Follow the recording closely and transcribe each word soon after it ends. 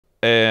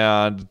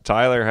And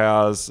Tyler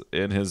has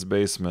in his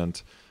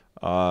basement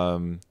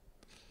WWF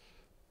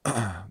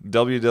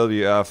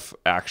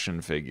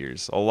action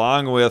figures,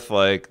 along with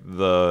like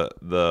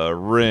the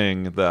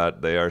ring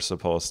that they are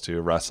supposed to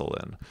wrestle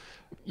in.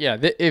 Yeah,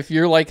 if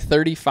you're like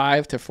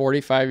 35 to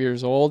 45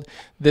 years old,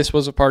 this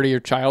was a part of your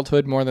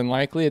childhood more than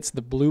likely. It's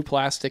the blue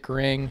plastic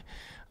ring,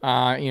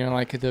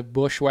 like the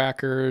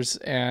Bushwhackers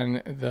and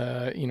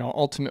the,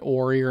 Ultimate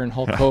Warrior and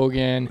Hulk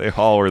Hogan. They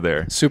all were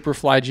there.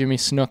 Superfly Jimmy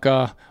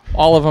Snuka,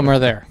 all of them are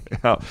there.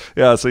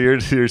 Yeah. So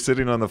you're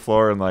sitting on the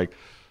floor and like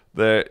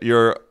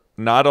you're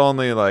not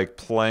only like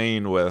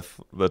playing with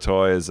the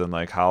toys and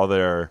like how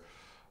they're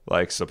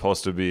like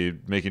supposed to be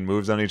making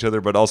moves on each other,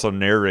 but also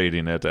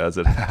narrating it as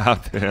it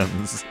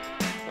happens.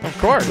 Of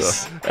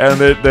course. And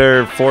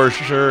there for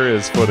sure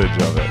is footage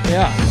of it.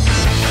 Yeah.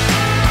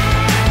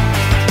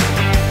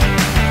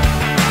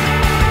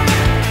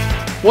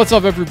 What's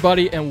up,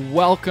 everybody, and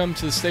welcome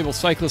to the Stable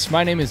Cyclist.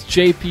 My name is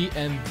JP,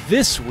 and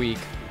this week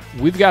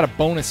we've got a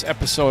bonus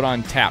episode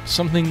on tap,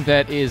 something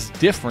that is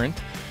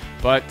different,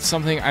 but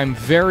something I'm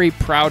very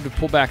proud to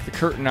pull back the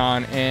curtain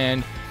on,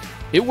 and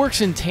it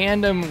works in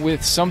tandem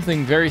with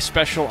something very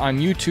special on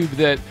YouTube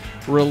that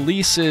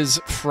releases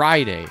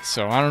Friday.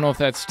 So I don't know if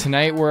that's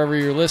tonight, wherever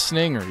you're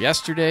listening, or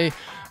yesterday,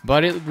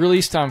 but it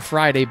released on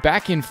Friday.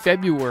 Back in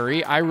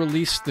February, I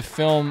released the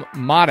film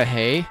MAAH DAAH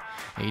HEY,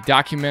 a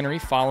documentary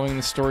following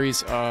the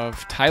stories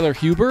of Tyler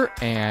Huber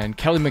and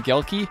Kelly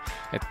Magelky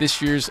at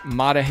this year's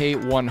MAAH DAAH HEY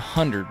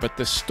 100. But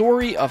the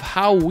story of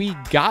how we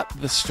got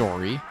the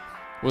story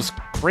was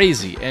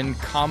crazy and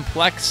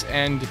complex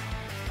and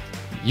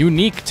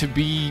unique, to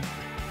be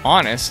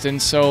honest.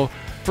 And so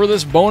for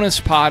this bonus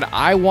pod,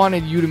 I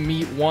wanted you to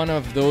meet one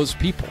of those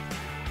people,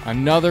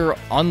 another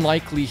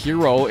unlikely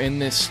hero in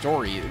this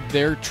story.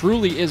 There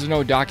truly is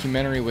no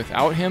documentary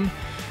without him,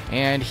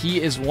 and he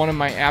is one of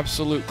my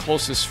absolute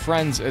closest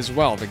friends as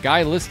well. The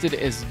guy listed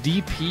as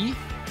DP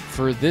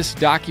for this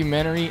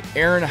documentary,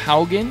 Aaron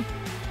Haugen,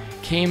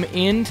 came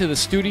into the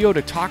studio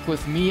to talk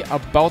with me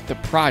about the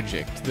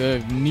project,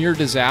 the near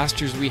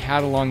disasters we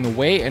had along the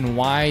way, and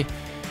why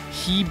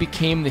he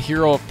became the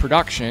hero of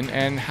production,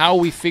 and how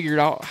we figured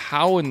out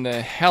how in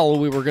the hell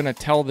we were going to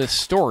tell this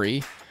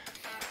story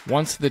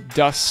once the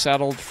dust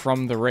settled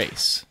from the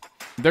race.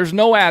 There's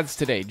no ads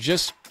today,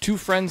 just two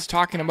friends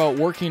talking about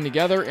working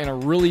together in a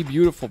really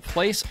beautiful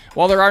place.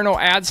 While there are no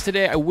ads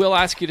today, I will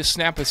ask you to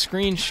snap a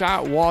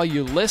screenshot while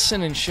you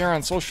listen and share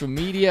on social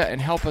media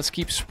and help us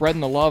keep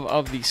spreading the love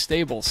of the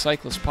Stable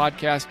Cyclist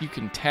podcast. You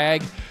can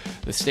tag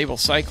the Stable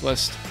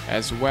Cyclist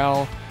as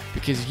well,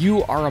 because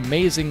you, our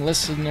amazing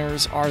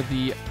listeners, are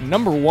the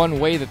number one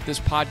way that this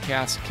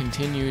podcast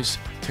continues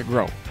to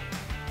grow.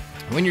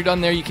 When you're done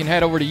there, you can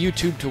head over to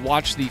YouTube to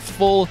watch the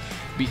full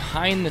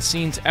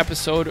behind-the-scenes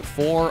episode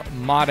for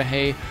MAAH DAAH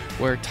HEY,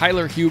 where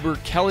Tyler Huber,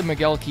 Kelly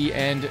Magelky,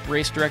 and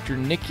race director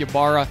Nick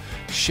Ybarra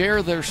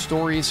share their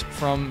stories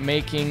from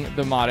making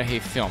the MAAH DAAH HEY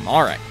film.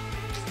 All right,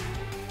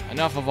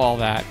 enough of all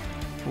that.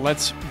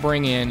 Let's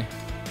bring in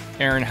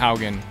Aaron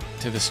Haugen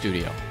to the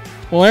studio.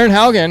 Well, Aaron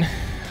Haugen,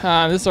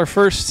 this is our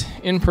first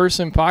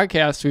in-person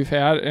podcast we've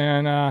had,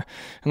 and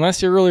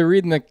unless you're really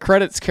reading the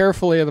credits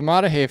carefully of the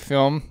MAAH DAAH HEY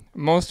film,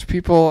 most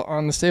people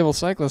on the Stable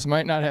Cyclist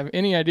might not have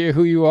any idea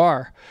who you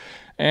are.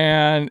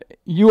 And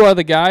you are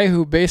the guy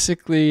who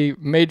basically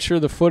made sure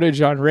the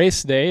footage on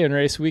race day and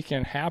race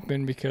weekend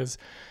happened, because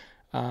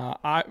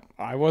I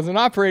wasn't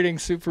operating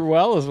super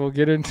well, as we'll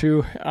get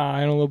into in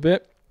a little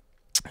bit.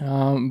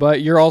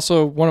 But you're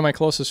also one of my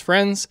closest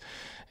friends,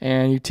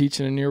 and you teach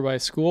in a nearby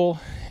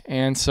school.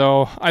 And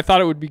so I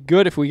thought it would be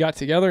good if we got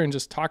together and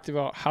just talked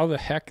about how the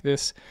heck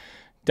this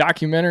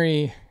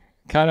documentary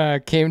kind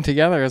of came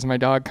together, as my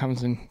dog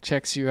comes and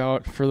checks you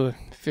out for the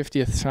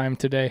 50th time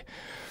today.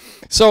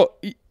 So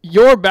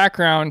your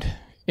background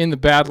in the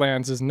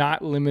Badlands is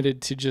not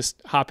limited to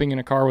just hopping in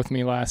a car with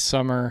me last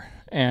summer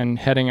and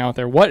heading out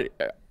there.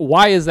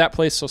 Why is that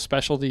place so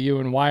special to you,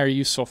 and why are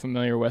you so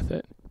familiar with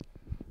it?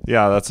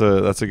 Yeah, that's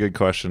a good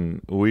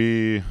question.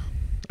 We,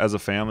 as a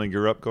family,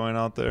 grew up going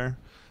out there.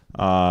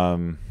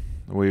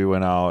 We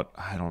went out,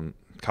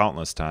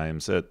 countless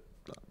times,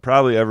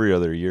 probably every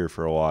other year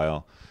for a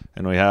while.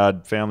 And we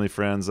had family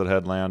friends that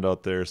had land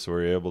out there, so we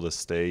were able to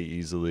stay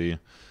easily.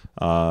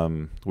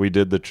 We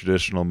did the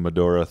traditional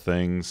Medora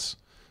things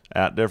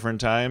at different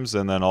times,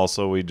 and then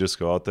also we just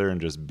go out there and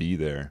just be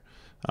there.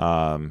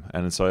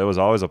 And so it was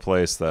always a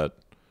place that,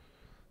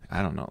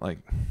 I don't know, like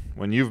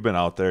when you've been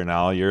out there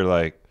now, you're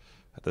like,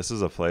 this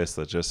is a place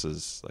that just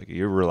is like,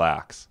 you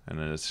relax,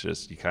 and it's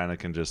just, you kind of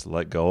can just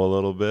let go a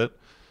little bit.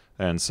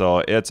 And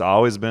so it's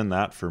always been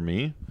that for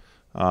me.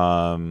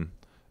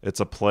 It's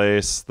a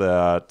place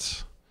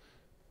that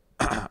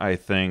I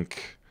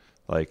think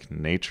like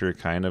nature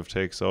kind of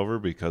takes over,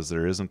 because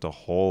there isn't a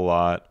whole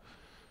lot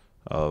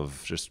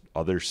of just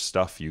other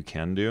stuff you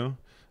can do.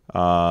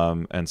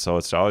 And so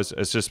it's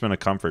just been a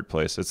comfort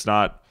place. It's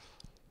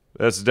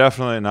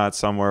definitely not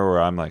somewhere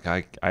where I'm like,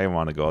 I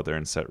want to go out there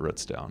and set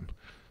roots down.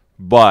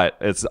 But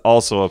it's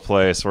also a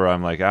place where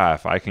I'm like,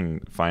 if I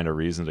can find a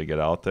reason to get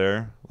out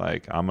there,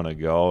 like I'm going to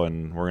go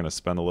and we're going to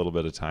spend a little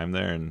bit of time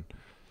there. And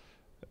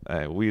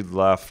we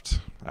left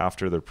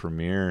after the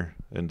premiere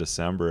in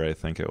December, I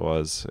think it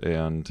was.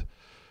 And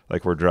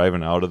like we're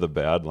driving out of the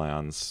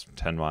Badlands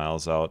 10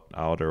 miles out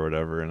or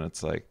whatever. And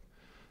it's like,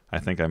 I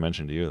think I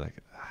mentioned to you, like,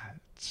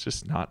 it's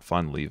just not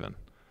fun leaving.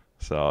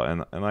 So,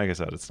 and like I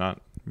said, it's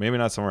maybe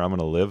not somewhere I'm going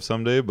to live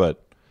someday,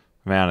 but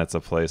man, it's a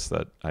place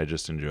that I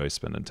just enjoy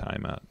spending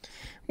time at.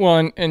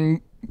 Well,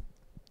 and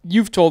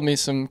you've told me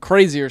some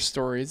crazier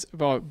stories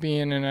about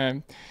being in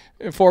a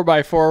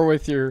 4x4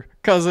 with your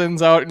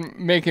cousins out and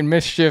making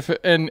mischief,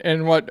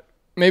 and what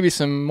maybe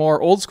some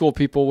more old school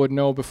people would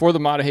know before the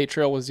MAAH DAAH HEY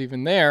Trail was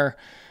even there,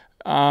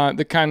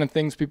 the kind of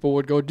things people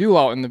would go do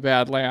out in the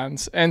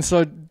Badlands. And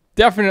so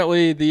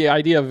definitely the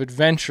idea of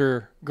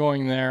adventure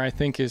going there, I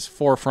think, is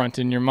forefront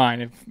in your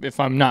mind, if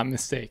I'm not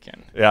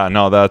mistaken. Yeah,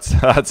 no,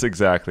 that's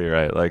exactly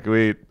right. Like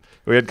we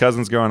had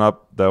cousins growing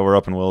up that were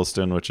up in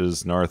Williston, which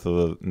is north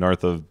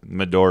of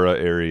Medora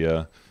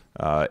area,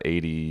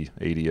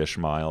 80-ish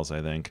miles,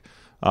 I think.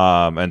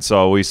 And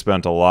so we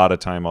spent a lot of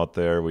time out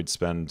there. We'd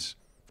spend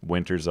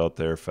winters out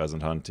there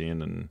pheasant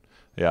hunting and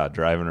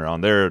driving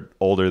around. They're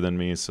older than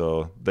me,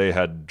 so they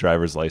had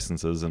driver's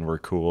licenses and were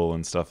cool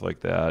and stuff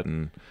like that.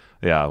 And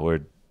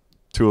we're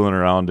tooling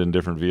around in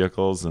different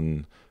vehicles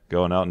and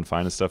going out and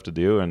finding stuff to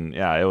do. And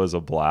it was a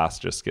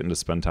blast just getting to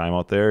spend time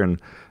out there.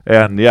 And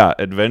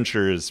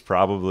adventure is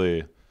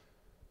probably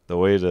the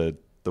way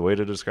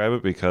to describe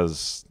it,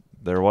 because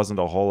there wasn't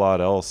a whole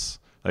lot else.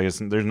 Like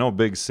there's no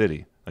big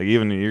city. Like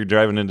even you're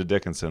driving into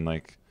Dickinson,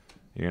 like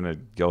you're gonna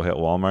go hit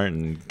Walmart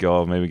and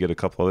go maybe get a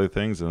couple other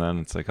things, and then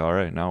it's like, all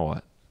right, now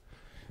what?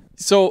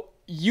 So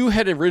you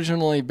had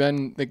originally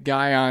been the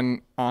guy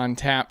on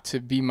tap to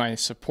be my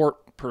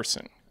support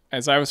person,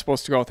 as I was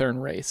supposed to go out there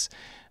and race.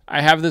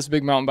 I have this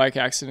big mountain bike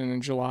accident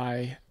in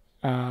July,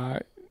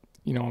 a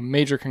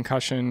major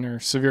concussion or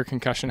severe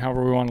concussion,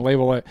 however we want to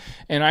label it.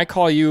 And I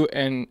call you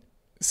and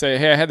say,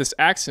 hey, I had this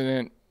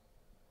accident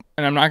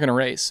and I'm not going to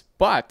race,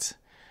 but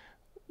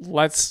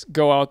let's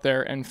go out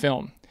there and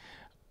film.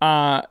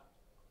 Why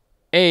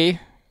did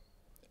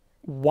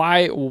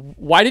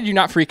you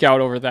not freak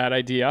out over that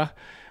idea?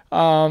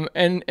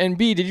 And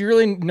B, did you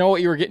really know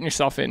what you were getting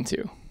yourself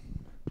into?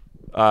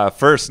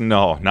 First,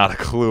 no, not a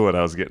clue what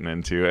I was getting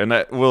into.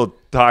 And we'll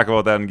talk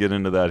about that and get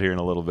into that here in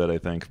a little bit, I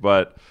think.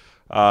 But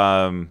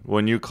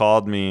when you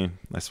called me,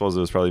 I suppose it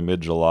was probably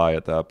mid-July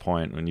at that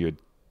point, when you had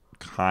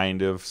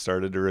kind of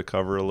started to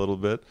recover a little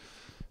bit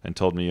and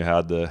told me you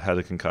had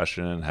a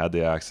concussion and had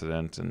the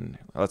accident, and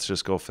let's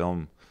just go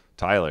film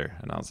Tyler.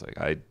 And I was like,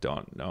 I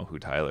don't know who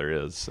Tyler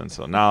is. And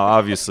so now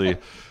obviously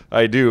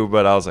I do,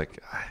 but I was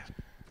like,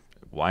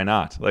 why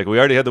not? Like we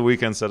already had the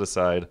weekend set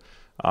aside.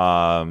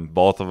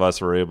 Both of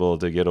us were able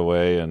to get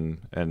away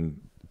and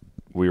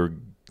we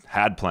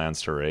had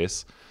plans to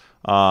race.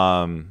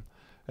 And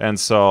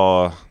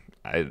so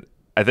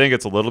I think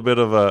it's a little bit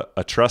of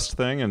a trust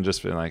thing and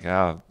just being like,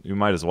 you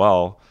might as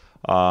well.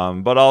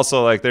 But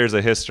also like there's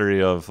a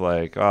history of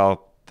like,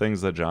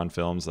 things that John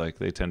films, like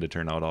they tend to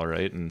turn out all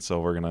right. And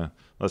so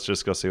let's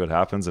just go see what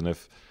happens. And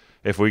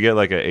if we get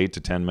like a 8 to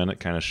 10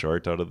 minute kind of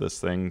short out of this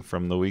thing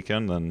from the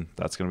weekend, then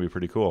that's going to be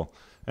pretty cool.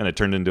 And it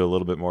turned into a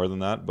little bit more than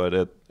that,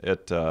 but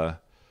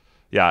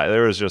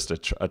there was just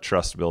a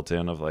trust built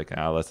in of like,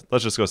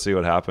 let's just go see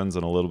what happens,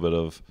 and a little bit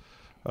of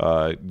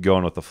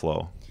going with the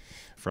flow.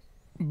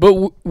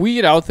 But we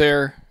get out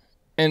there,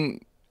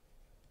 and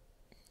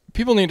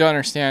people need to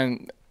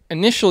understand,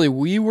 initially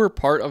we were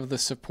part of the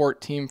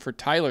support team for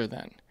Tyler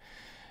then.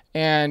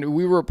 And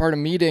we were a part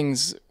of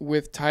meetings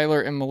with Tyler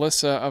and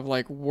Melissa of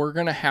like, we're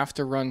going to have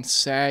to run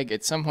sag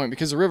at some point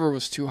because the river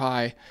was too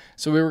high.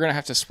 So we were going to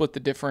have to split the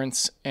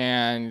difference.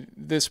 And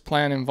this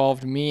plan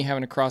involved me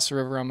having to cross the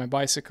river on my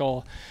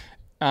bicycle,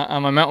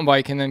 on my mountain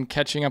bike, and then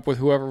catching up with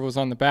whoever was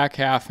on the back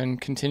half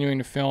and continuing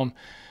to film.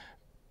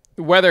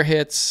 The weather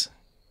hits,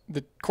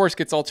 the course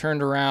gets all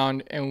turned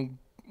around, and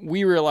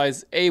we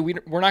realize,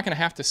 we're not going to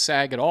have to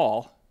sag at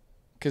all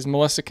because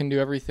Melissa can do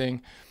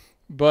everything.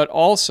 But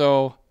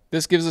also,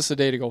 this gives us a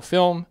day to go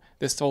film.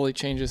 This totally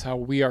changes how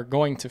we are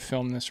going to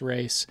film this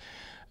race.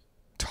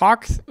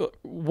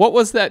 What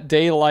was that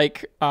day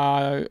like,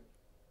 I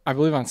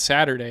believe on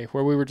Saturday,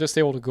 where we were just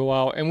able to go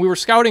out, and we were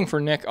scouting for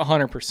Nick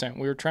 100%.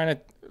 We were trying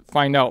to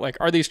find out, like,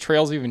 are these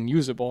trails even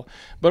usable?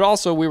 But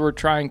also we were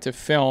trying to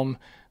film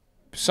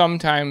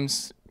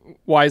sometimes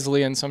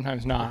wisely and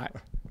sometimes not.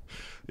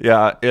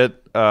 Yeah,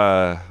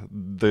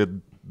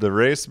 the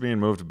race being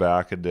moved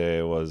back a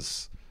day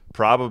was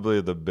probably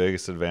the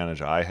biggest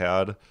advantage I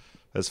had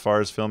as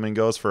far as filming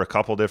goes, for a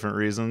couple different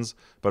reasons.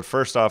 But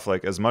first off,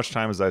 like as much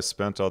time as I've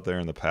spent out there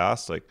in the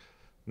past, like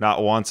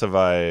not once have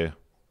I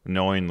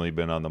knowingly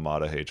been on the MAAH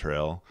DAAH HEY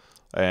Trail,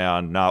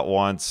 and not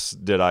once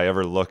did I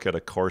ever look at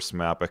a course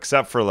map,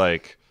 except for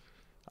like,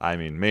 I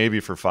mean, maybe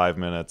for 5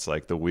 minutes,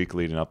 like the week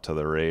leading up to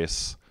the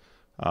race,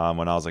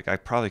 when I was like, I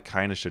probably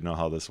kind of should know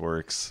how this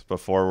works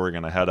before we're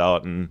going to head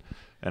out and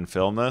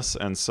film this.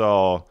 And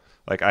so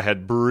like I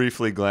had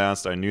briefly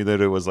glanced. I knew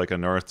that it was like a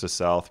north to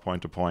south,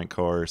 point to point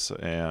course,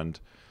 and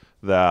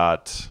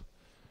that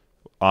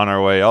on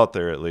our way out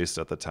there, at least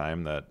at the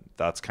time,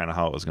 that's kind of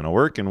how it was going to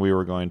work, and we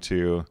were going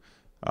to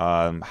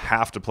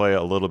have to play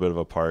a little bit of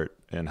a part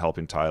in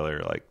helping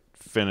Tyler like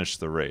finish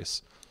the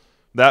race.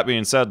 That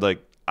being said,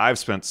 like I've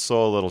spent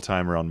so little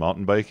time around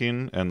mountain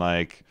biking, and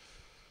like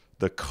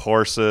the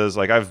courses,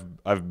 like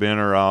I've been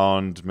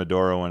around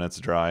Medora when it's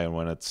dry and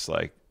when it's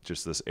like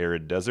just this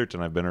arid desert,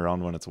 and I've been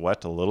around when it's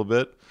wet a little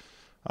bit,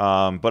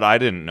 but I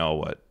didn't know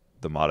what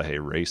the MAAH DAAH HEY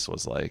race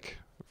was like,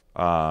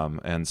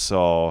 and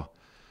so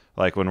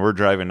like when we're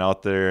driving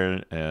out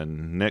there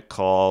and Nick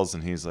calls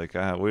and he's like,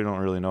 we don't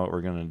really know what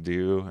we're gonna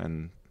do,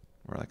 and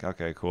we're like,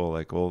 okay, cool,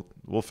 like we'll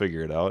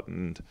figure it out.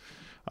 And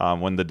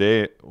when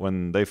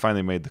they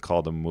finally made the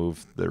call to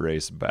move the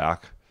race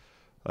back,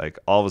 like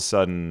all of a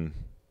sudden,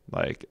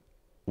 like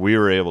we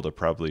were able to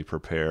probably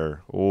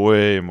prepare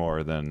way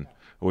more than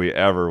we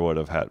ever would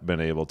have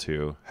been able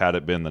to had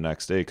it been the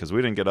next day, because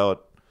we didn't get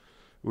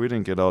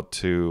out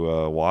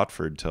to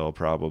Watford till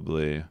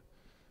probably,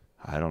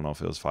 I don't know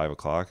if it was 5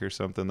 o'clock or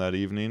something that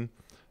evening,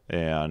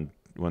 and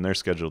when they're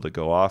scheduled to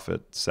go off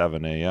at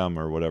 7 a.m.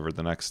 or whatever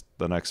the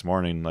next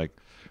morning, like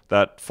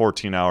that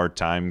 14-hour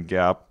time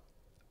gap,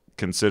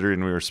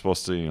 considering we were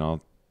supposed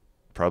to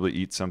probably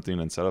eat something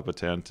and set up a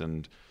tent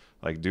and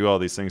like do all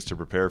these things to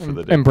prepare for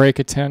the day and break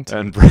a tent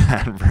and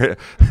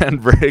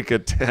break a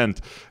tent.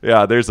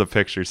 Yeah, there's a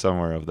picture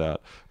somewhere of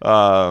that.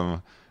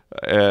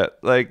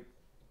 Like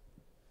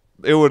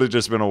it would have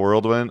just been a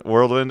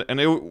whirlwind,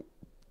 and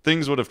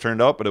things would have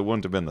turned out, but it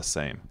wouldn't have been the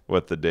same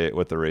with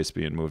the race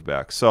being moved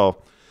back.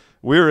 So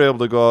we were able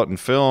to go out and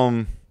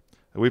film.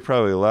 We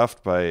probably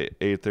left by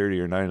 8:30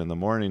 or 9 in the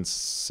morning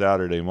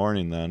Saturday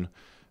morning then,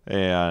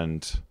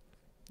 and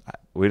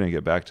we didn't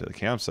get back to the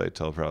campsite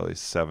till probably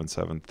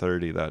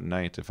 7:30 that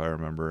night, if I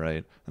remember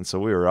right. And so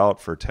we were out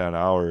for 10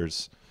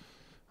 hours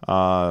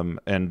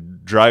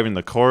and driving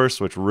the course,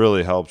 which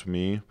really helped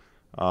me.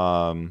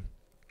 And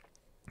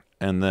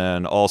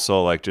then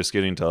also like just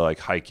getting to like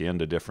hike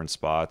into different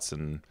spots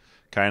and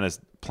kind of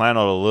plan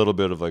out a little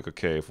bit of like,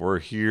 okay, if we're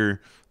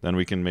here, then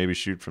we can maybe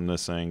shoot from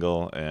this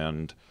angle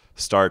and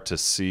start to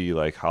see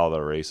like how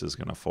the race is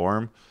going to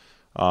form.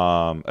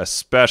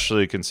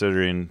 Especially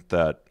considering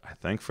that I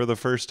think for the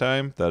first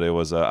time that it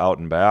was out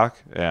and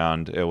back,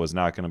 and it was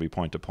not going to be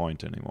point to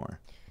point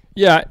anymore.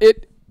 Yeah,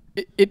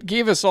 it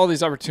gave us all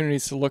these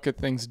opportunities to look at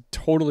things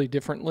totally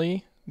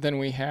differently than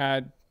we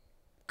had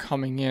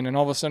coming in, and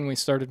all of a sudden we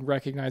started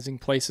recognizing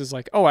places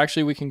like, oh,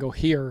 actually we can go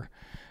here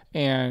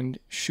and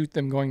shoot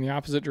them going the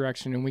opposite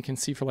direction, and we can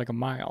see for like a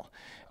mile.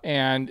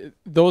 And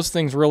those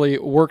things really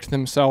worked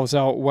themselves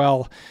out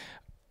well.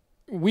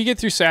 We get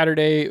through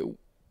Saturday.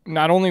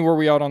 Not only were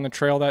we out on the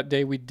trail that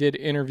day, we did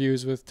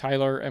interviews with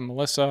Tyler and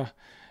Melissa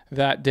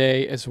that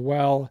day as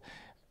well.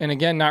 And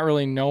again, not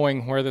really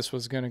knowing where this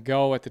was going to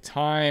go at the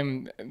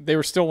time. They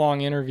were still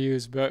long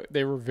interviews, but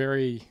they were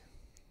very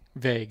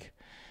vague.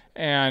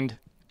 And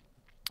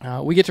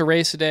we get to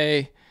race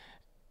day,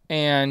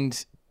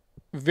 and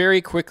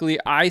very quickly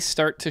I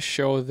start to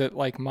show that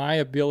like my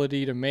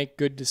ability to make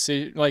good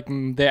decisions, like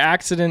the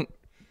accident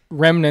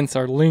remnants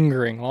are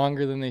lingering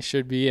longer than they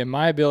should be, and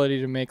my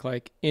ability to make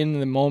like in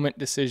the moment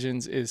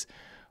decisions is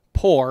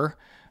poor.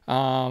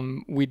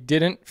 We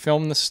didn't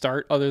film the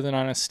start other than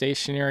on a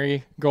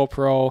stationary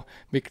GoPro.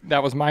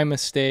 That was my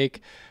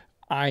mistake.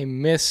 I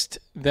missed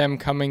them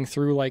coming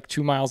through like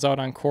 2 miles out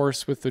on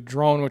course with the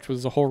drone, which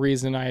was the whole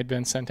reason I had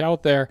been sent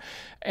out there.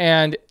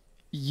 And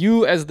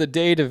you, as the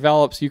day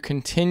develops, you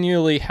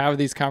continually have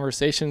these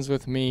conversations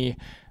with me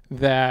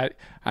that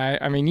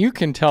I mean, you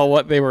can tell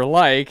what they were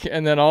like,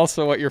 and then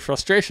also what your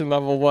frustration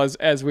level was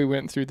as we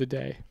went through the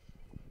day.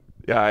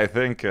 Yeah, I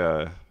think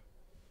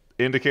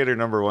indicator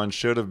number one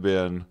should have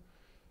been,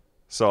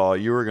 so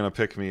you were going to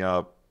pick me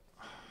up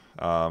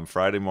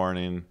Friday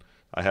morning.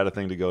 I had a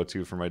thing to go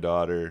to for my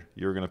daughter.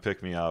 You were going to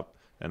pick me up,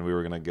 and we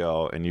were going to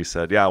go. And you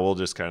said, yeah, we'll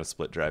just kind of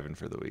split driving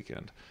for the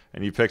weekend.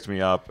 And you picked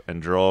me up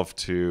and drove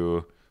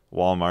to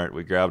Walmart.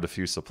 We grabbed a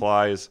few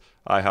supplies.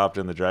 I hopped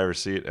in the driver's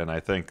seat, and I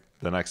think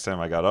the next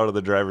time I got out of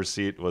the driver's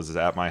seat was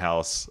at my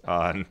house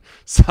on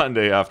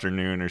Sunday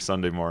afternoon or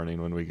Sunday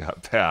morning when we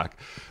got back.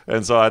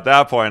 And so at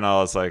that point, I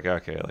was like,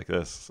 okay, like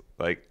this,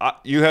 like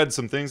you had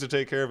some things to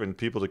take care of and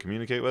people to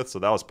communicate with. So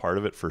that was part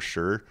of it for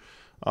sure.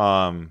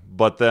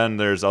 But then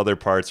there's other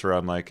parts where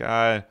I'm like,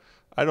 I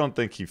don't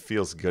think he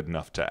feels good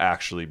enough to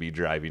actually be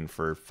driving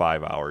for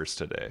 5 hours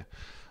today.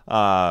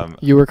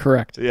 You were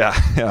correct.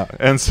 Yeah.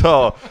 And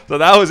so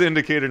that was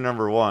indicator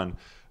number one.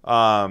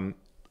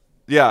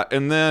 Yeah.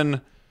 And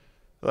then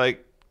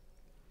like,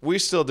 we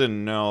still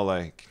didn't know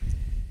like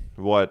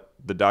what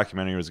the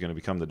documentary was going to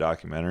become the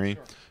documentary.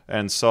 Sure.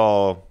 And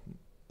so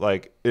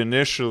like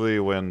initially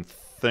when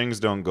things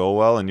don't go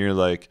well and you're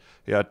like,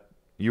 yeah,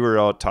 you were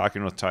out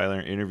talking with Tyler,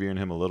 interviewing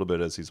him a little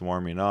bit as he's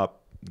warming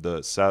up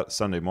the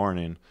Sunday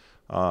morning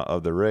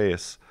of the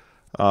race.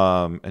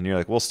 And you're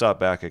like, we'll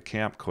stop back at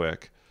camp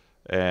quick.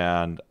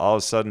 And all of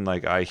a sudden,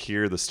 like, I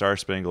hear the Star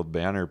Spangled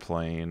Banner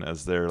playing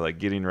as they're like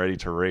getting ready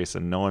to race,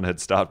 and no one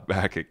had stopped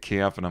back at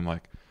camp. And I'm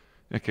like,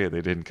 okay,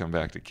 they didn't come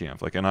back to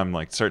camp. Like, and I'm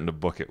like starting to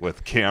book it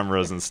with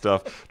cameras and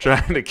stuff,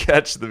 trying to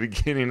catch the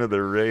beginning of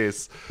the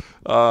race.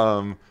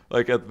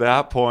 Like at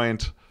that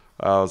point,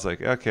 I was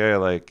like, okay,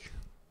 like,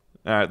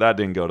 all right, that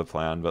didn't go to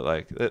plan, but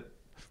like,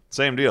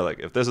 same deal. Like,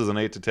 if this is an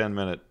 8 to 10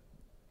 minute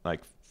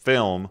like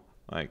film,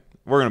 like,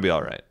 we're gonna be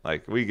all right.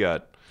 Like, we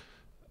got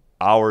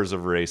hours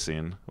of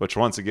racing, which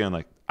once again,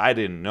 like, I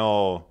didn't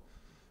know.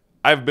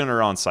 I've been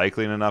around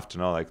cycling enough to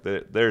know like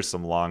there's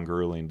some long,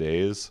 grueling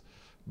days,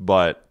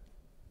 but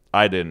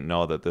I didn't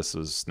know that this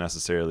was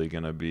necessarily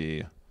going to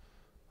be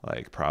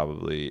like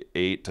probably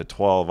 8 to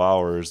 12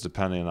 hours,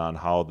 depending on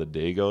how the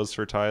day goes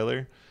for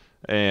Tyler.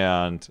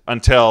 And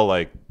until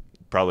like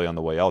probably on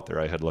the way out there,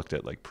 I had looked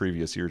at like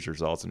previous year's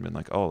results and been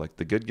like, oh, like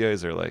the good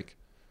guys are like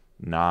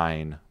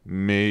 9,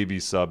 maybe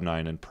sub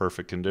 9 in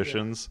perfect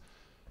conditions. Yeah.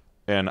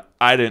 And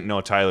I didn't know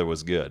Tyler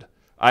was good.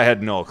 I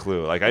had no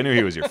clue. Like, I knew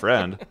he was your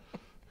friend.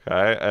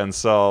 Okay. And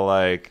so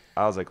like,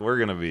 I was like, we're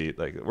going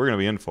to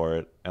be in for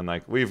it. And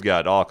like, we've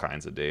got all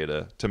kinds of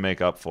data to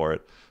make up for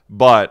it.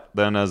 But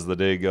then as the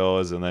day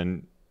goes, and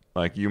then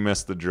like you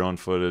missed the drone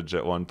footage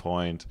at one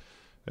point,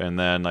 and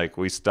then like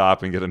we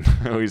stop and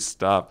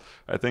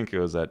I think it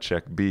was at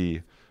check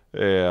B,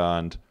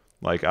 and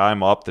like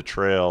I'm up the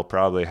trail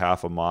probably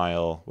half a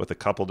mile with a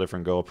couple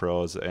different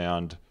GoPros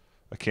and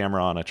a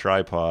camera on a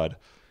tripod.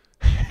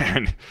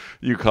 And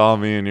you call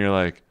me and you're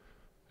like,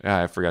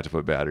 yeah, I forgot to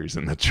put batteries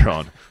in the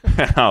drone.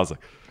 And I was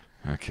like,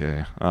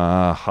 okay,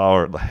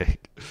 Howard,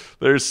 like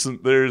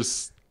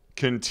there's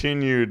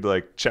continued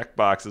like check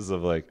boxes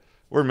of like,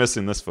 we're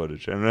missing this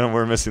footage and then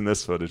we're missing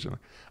this footage. And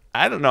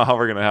I don't know how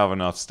we're going to have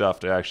enough stuff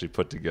to actually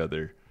put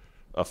together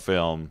a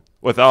film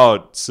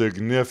without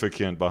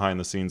significant behind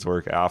the scenes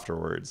work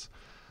afterwards.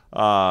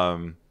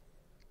 And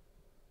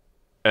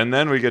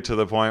then we get to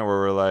the point where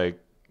we're like,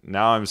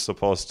 now I'm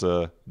supposed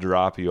to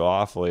drop you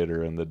off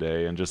later in the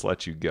day and just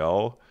let you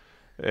go.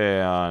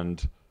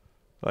 And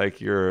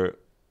like you're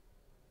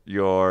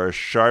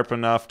sharp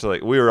enough to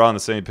like, we were on the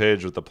same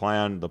page with the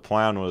plan. The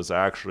plan was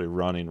actually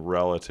running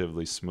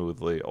relatively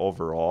smoothly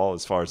overall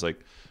as far as like,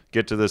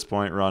 get to this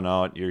point, run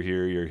out, you're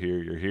here, you're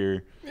here, you're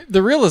here.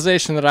 The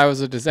realization that I was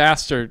a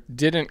disaster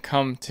didn't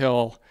come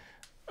till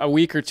a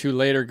week or two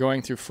later,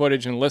 going through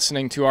footage and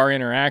listening to our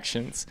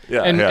interactions.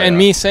 And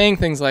me saying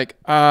things like,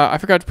 I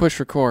forgot to push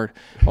record,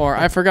 or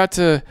I forgot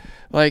to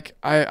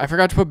I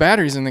forgot to put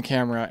batteries in the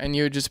camera. And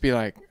you would just be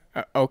like,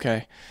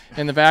 okay,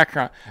 in the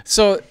background.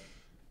 So,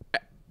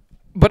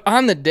 but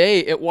on the day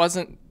it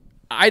wasn't,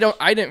 I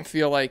didn't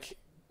feel like,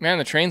 man,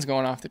 the train's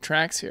going off the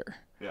tracks here.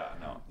 Yeah,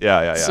 no.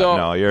 Yeah.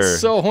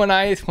 So when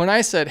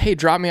I said, hey,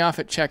 drop me off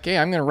at check A,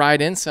 I'm going to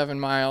ride in 7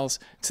 miles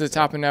to the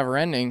top of Never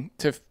Ending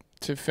to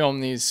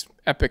film these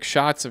epic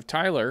shots of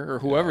Tyler or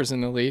whoever's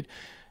in the lead.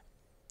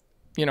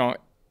 You know,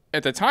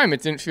 at the time,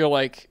 it didn't feel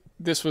like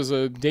this was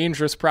a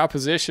dangerous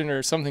proposition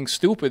or something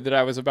stupid that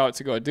I was about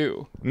to go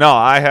do. No,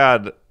 I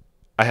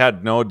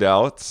had no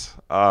doubts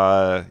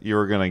you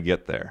were going to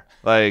get there.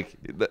 Like,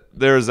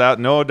 there's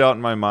no doubt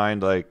in my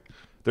mind, like,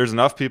 there's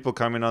enough people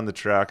coming on the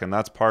track, and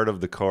that's part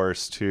of the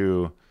course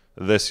too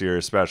this year,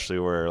 especially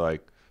where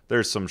like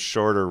there's some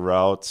shorter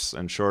routes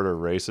and shorter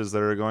races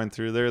that are going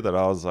through there that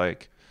I was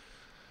like,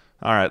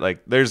 all right, like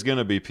there's going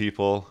to be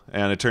people,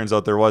 and it turns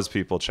out there was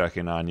people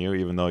checking on you,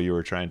 even though you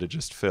were trying to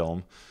just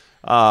film.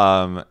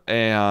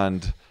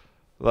 And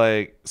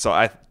like,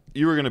 so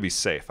you were going to be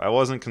safe. I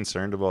wasn't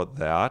concerned about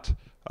that.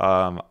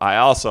 I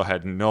also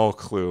had no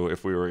clue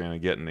if we were going to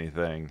get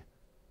anything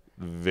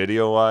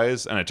video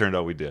wise, and it turned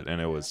out we did,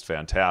 and it was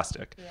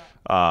fantastic.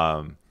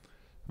 But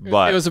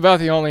it was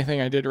about the only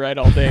thing I did right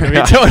all day, to be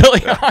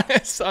totally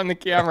honest, on the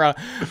camera.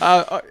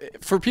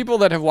 For people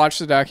that have watched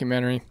the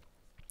documentary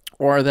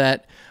or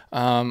that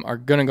are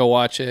gonna go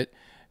watch it,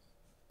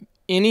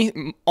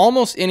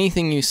 almost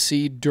anything you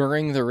see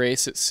during the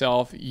race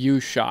itself, you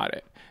shot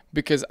it,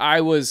 because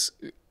I was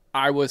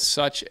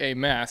such a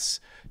mess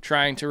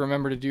trying to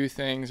remember to do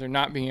things or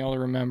not being able to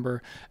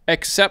remember,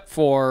 except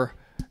for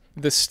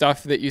the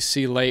stuff that you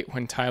see late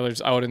when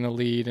Tyler's out in the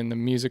lead and the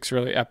music's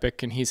really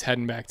epic and he's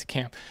heading back to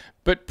camp.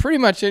 But pretty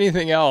much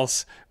anything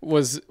else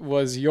was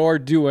your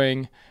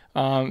doing.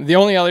 The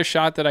only other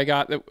shot that I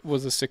got that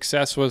was a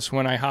success was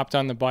when I hopped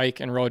on the bike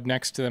and rode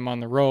next to them on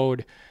the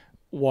road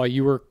while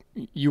you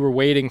were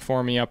waiting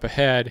for me up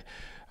ahead.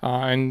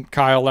 And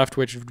Kyle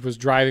Leftwich was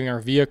driving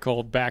our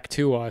vehicle back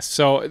to us.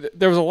 So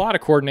there was a lot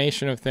of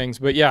coordination of things.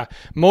 But yeah,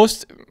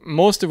 most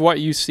of what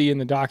you see in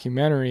the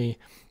documentary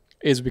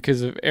is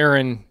because of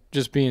Aaron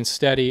just being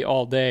steady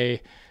all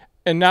day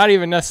and not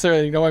even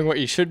necessarily knowing what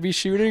you should be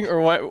shooting or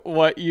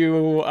what you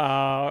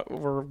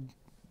were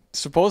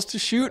supposed to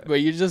shoot,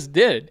 but you just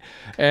did.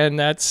 And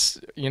that's,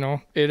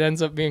 it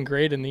ends up being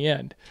great in the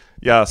end.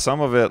 Yeah,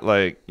 some of it,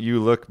 like, you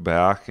look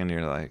back and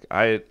you're like,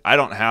 I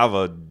don't have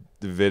a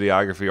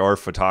videography or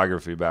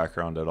photography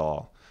background at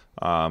all.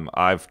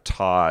 I've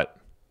taught,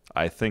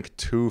 I think,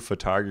 2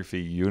 photography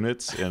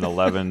units in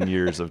 11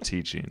 years of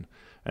teaching.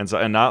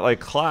 and not like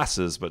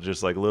classes, but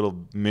just like little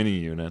mini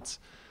units.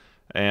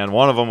 And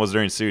one of them was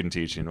during student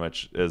teaching,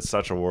 which is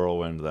such a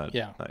whirlwind that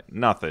like,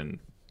 nothing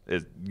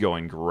is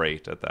going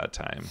great at that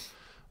time.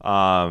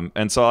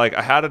 And so like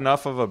I had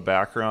enough of a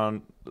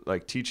background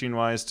like teaching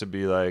wise to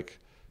be like,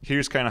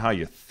 here's kind of how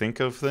you think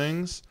of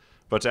things,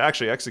 but to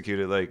actually execute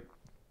it, like,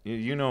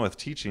 you know, with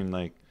teaching,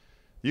 like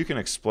you can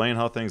explain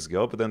how things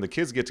go, but then the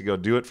kids get to go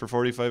do it for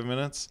 45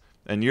 minutes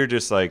and you're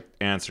just like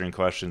answering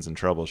questions and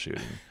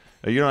troubleshooting.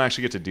 You don't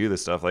actually get to do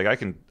this stuff. Like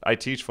I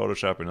teach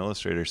Photoshop and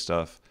Illustrator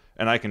stuff,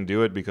 and I can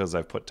do it because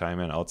I've put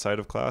time in outside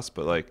of class,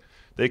 but like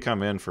they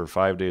come in for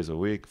 5 days a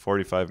week,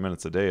 45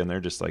 minutes a day, and they're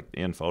just like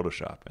in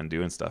Photoshop and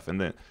doing stuff.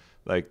 And then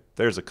like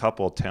there's a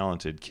couple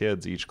talented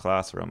kids each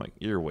class where I'm like,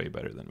 you're way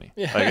better than me.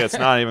 Like it's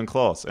not even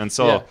close. And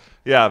so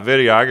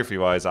videography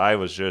wise, I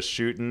was just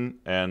shooting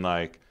and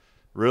like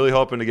really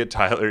hoping to get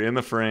Tyler in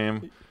the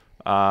frame.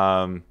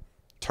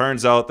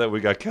 Turns out that we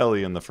got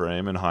Kelly in the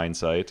frame in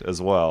hindsight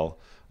as well.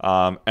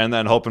 And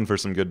then hoping for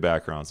some good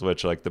backgrounds,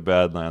 which like the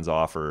Badlands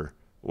offer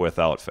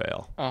without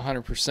fail.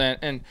 100%.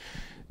 And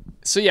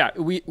so, yeah,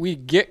 we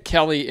get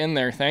Kelly in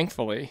there,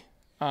 thankfully,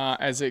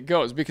 as it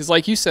goes. Because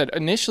like you said,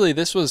 initially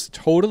this was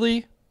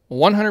totally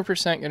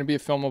 100% going to be a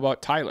film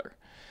about Tyler.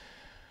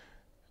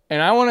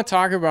 And I want to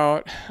talk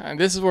about, and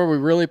this is where we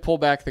really pull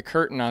back the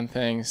curtain on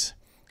things.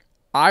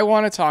 I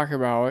want to talk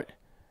about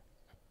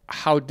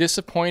how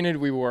disappointed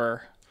we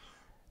were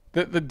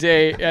that the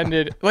day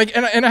ended. Like,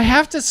 and I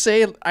have to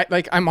say,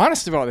 I'm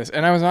honest about this,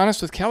 and I was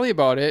honest with Kelly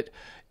about it,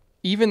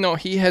 even though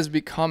he has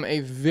become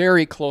a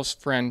very close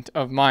friend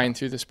of mine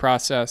through this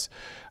process,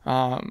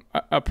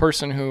 a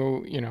person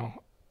who, you know,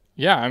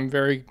 I'm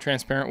very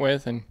transparent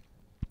with,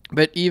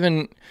 but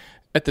even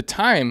at the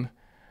time,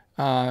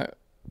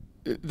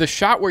 the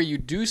shot where you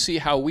do see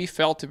how we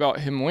felt about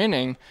him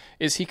winning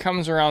is he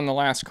comes around the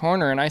last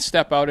corner and I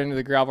step out into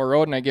the gravel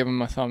road and I give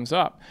him a thumbs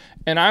up.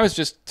 And I was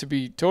just, to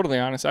be totally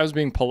honest, I was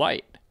being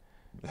polite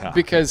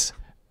because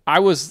I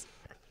was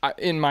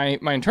in my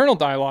internal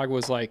dialogue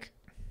was like,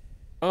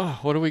 oh,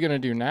 what are we going to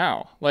do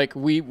now? Like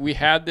we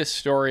had this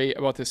story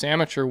about this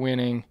amateur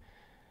winning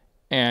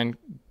and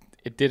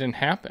it didn't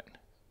happen.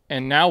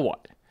 And now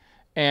what?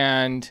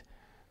 And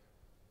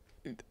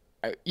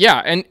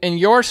and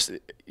yours,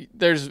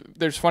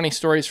 there's funny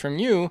stories from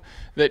you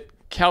that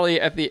Kelly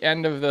at the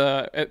end of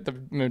at the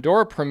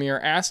Medora premiere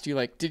asked you,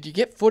 like, did you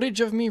get footage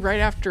of me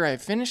right after I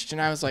finished?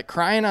 And I was like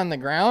crying on the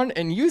ground,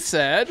 and you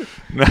said,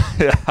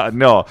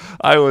 no,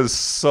 I was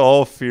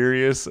so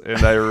furious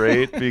and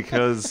irate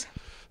because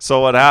so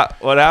what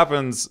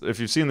happens, if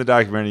you've seen the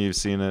documentary, you've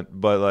seen it,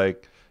 but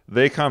like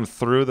they come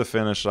through the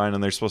finish line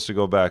and they're supposed to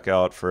go back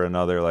out for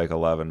another like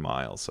 11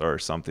 miles or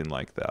something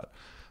like that.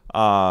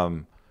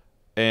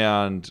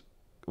 And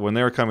when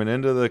they were coming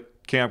into the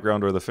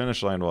campground where the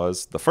finish line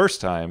was the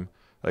first time,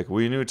 like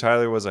we knew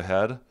Tyler was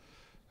ahead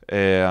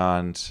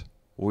and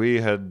we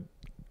had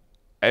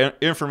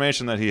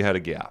information that he had a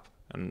gap,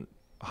 and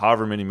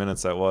however many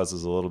minutes that was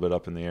is a little bit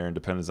up in the air and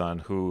depends on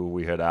who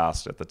we had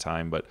asked at the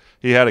time, but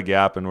he had a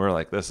gap and we're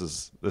like, this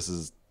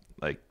is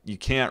like, you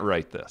can't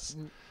write this.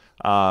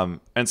 And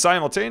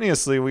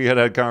simultaneously we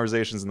had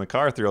conversations in the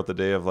car throughout the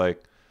day of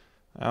like,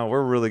 oh,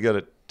 we're really good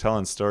at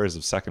telling stories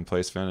of second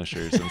place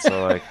finishers. And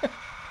so like,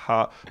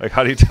 how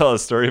do you tell a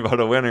story about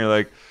a winner?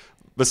 Like,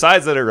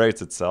 besides that it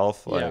writes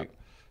itself, like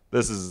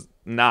this is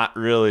not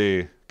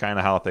really kind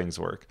of how things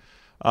work.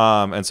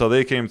 And so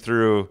they came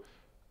through,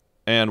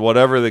 and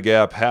whatever the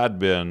gap had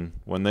been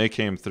when they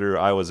came through,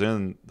 I was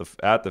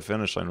at the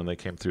finish line when they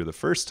came through the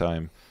first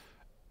time.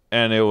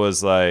 And it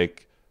was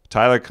like,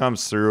 Tyler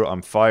comes through,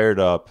 I'm fired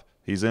up,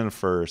 he's in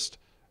first,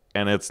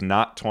 and it's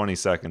not 20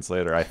 seconds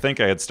later. I think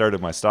I had started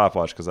my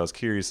stopwatch because I was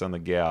curious on the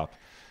gap.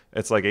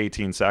 It's like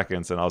 18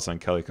 seconds, and all of a sudden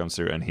Kelly comes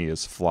through, and he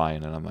is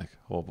flying, and I'm like,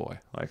 oh boy,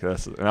 like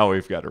now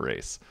we've got a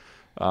race.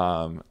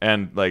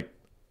 And like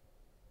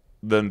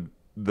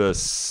the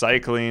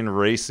cycling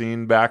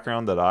racing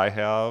background that I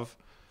have,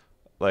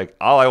 like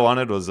all I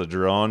wanted was a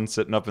drone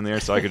sitting up in the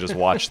air so I could just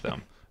watch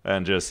them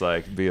and just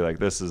like be like,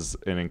 this is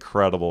an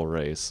incredible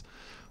race.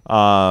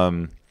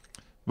 But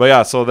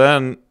yeah, so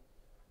then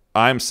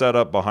I'm set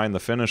up behind the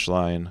finish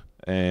line,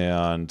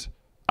 and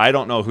I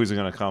don't know who's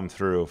going to come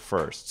through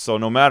first. So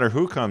no matter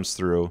who comes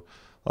through,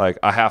 like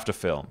I have to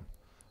film.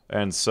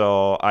 And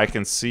so I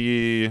can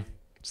see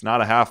it's not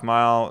a half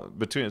mile,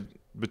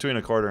 between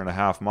a quarter and a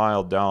half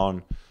mile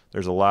down,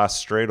 there's a last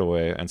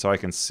straightaway. And so I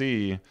can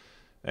see,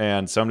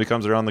 and somebody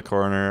comes around the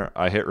corner,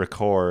 I hit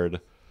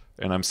record,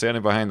 and I'm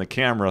standing behind the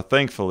camera,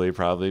 thankfully,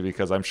 probably,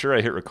 because I'm sure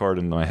I hit record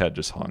and my head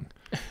just hung.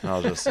 And I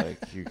was just like,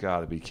 you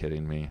got to be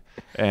kidding me.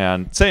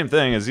 And same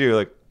thing as you,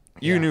 like,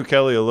 you knew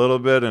Kelly a little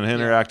bit and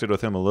interacted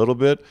with him a little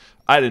bit.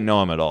 I didn't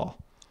know him at all.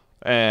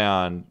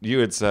 And you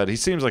had said, he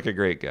seems like a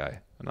great guy.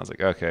 And I was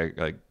like, okay,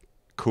 like,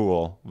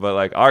 cool. But,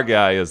 like, our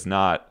guy is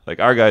not, like,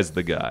 our guy's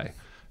the guy.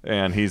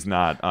 And he's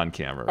not on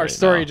camera Our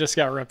story just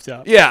got ripped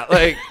up. Yeah,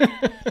 like,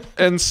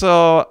 and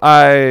so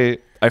I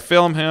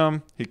film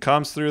him. He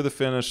comes through the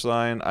finish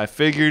line. I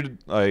figured,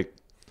 like,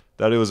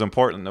 that it was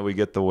important that we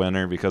get the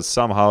winner because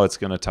somehow it's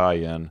going to tie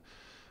in.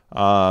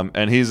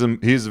 And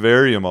he's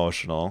very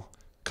emotional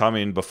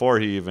coming before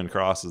he even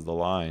crosses the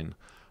line.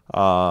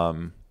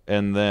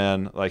 And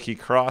then like he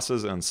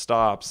crosses and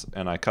stops,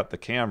 and I cut the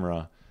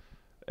camera,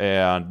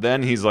 and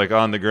then he's like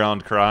on the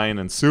ground crying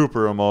and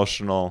super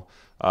emotional,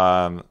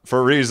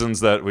 for reasons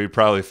that we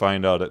probably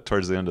find out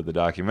towards the end of the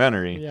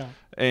documentary. Yeah.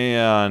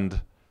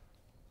 And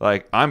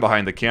like I'm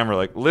behind the camera,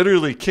 like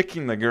literally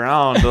kicking the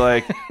ground,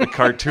 like the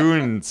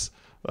cartoons,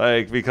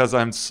 like because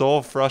I'm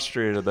so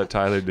frustrated that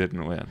Tyler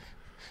didn't win.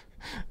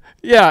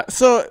 Yeah.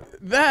 So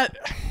that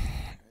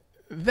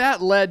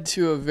led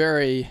to a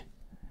very,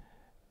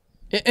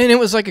 and it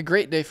was like a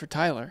great day for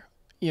Tyler,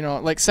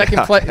 like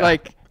second place,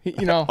 like,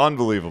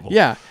 Unbelievable.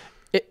 Yeah.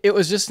 It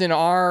was just in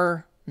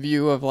our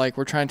view of like,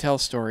 we're trying to tell a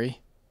story,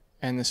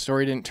 and the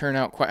story didn't turn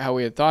out quite how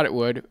we had thought it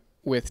would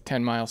with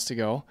 10 miles to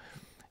go.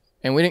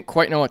 And we didn't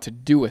quite know what to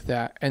do with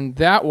that. And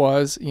that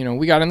was,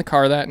 we got in the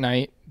car that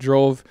night,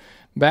 drove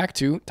back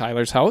to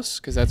Tyler's house,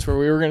 because that's where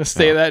we were going to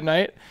stay that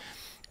night.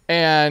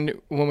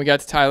 And when we got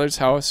to Tyler's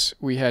house,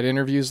 we had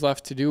interviews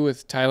left to do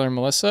with Tyler and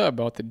Melissa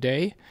about the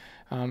day,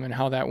 and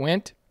how that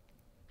went.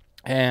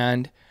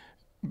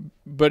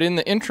 But in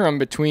the interim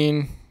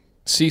between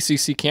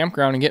CCC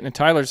campground and getting to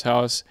Tyler's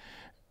house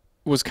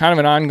was kind of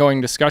an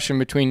ongoing discussion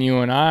between you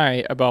and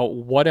I about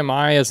what am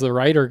I as the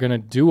writer going to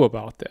do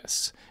about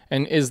this?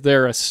 And is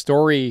there a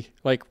story,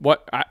 like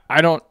what,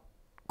 I don't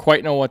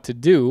quite know what to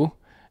do,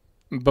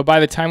 but by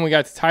the time we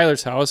got to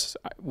Tyler's house,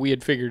 we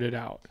had figured it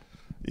out.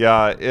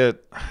 Yeah,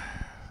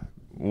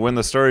 when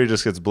the story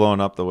just gets blown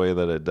up the way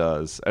that it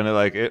does, and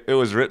it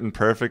was written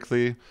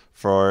perfectly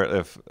for,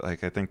 if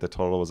like I think the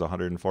total was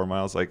 104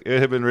 miles, like it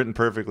had been written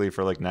perfectly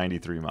for like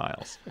 93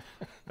 miles,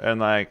 and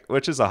like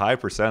which is a high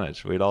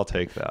percentage. We'd all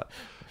take that,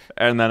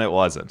 and then it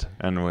wasn't,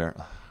 and we're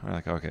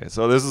like, okay,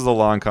 so this is a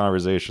long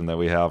conversation that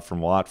we have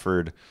from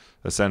Watford,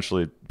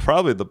 essentially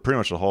probably pretty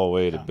much the whole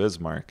way to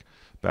Bismarck,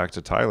 back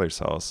to Tyler's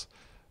house,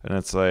 and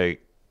it's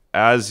like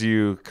as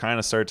you kind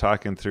of start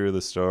talking through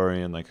the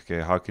story and like,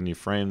 okay, how can you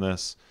frame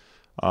this?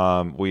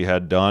 We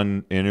had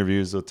done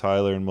interviews with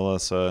Tyler and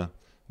Melissa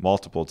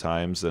multiple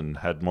times and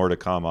had more to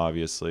come,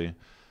 obviously.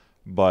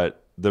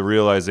 But the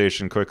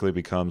realization quickly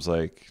becomes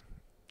like,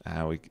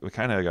 we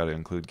kind of got to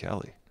include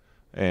Kelly.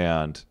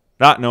 And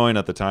not knowing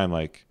at the time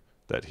like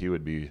that he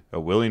would be a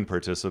willing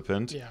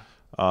participant,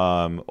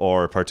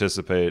 or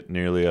participate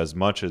nearly as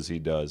much as he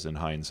does in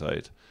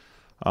hindsight.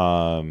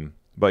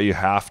 But you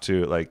have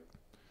to, like,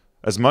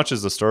 as much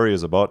as the story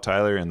is about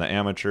Tyler and the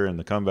amateur and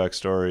the comeback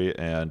story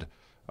and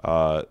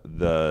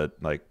the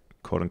like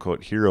quote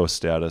unquote hero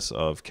status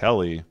of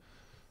Kelly,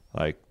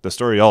 like the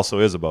story also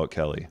is about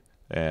Kelly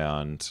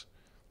and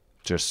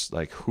just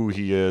like who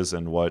he is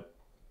and what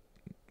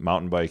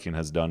mountain biking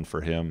has done for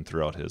him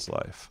throughout his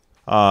life.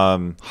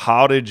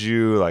 How did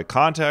you like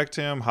contact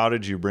him? How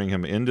did you bring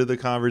him into the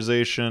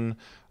conversation?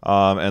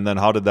 And then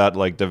how did that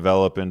like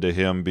develop into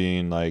him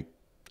being like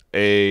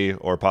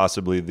or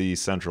possibly the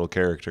central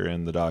character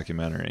in the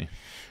documentary?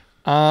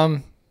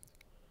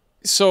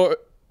 So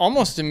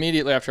almost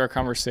immediately after our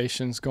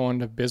conversations going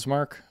to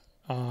Bismarck,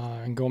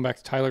 and going back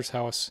to Tyler's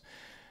house,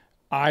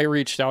 I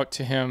reached out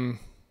to him,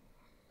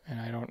 and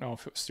I don't know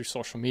if it was through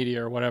social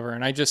media or whatever.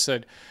 And I just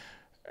said,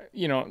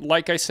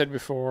 like I said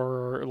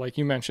before, like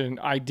you mentioned,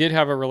 I did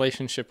have a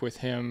relationship with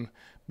him,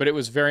 but it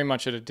was very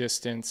much at a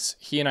distance.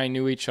 He and I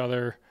knew each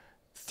other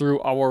through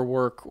our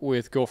work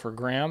with Gopher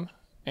Graham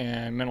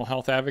and mental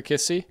health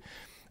advocacy.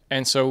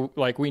 And so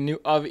like we knew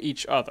of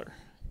each other,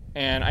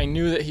 and I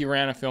knew that he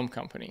ran a film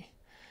company.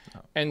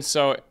 And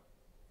so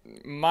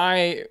in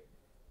my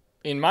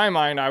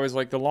mind, I was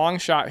like, the long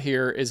shot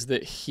here is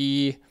that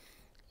he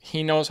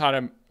knows how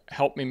to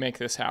help me make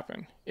this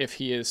happen if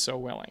he is so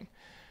willing.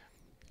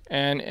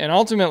 And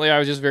ultimately I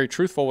was just very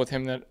truthful with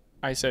him that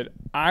I said,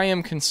 I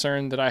am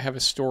concerned that I have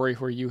a story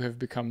where you have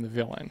become the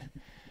villain.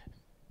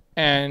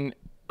 And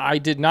I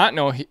did not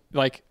know,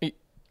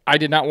 I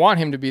did not want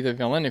him to be the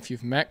villain. If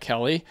you've met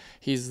Kelly,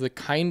 he's the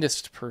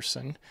kindest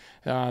person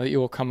that you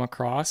will come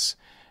across.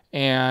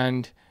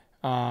 And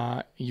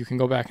you can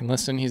go back and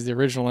listen. He's the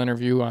original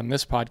interview on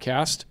this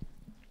podcast.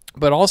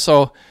 But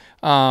also,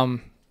 I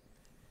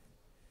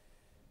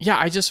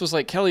just was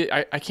like, Kelly,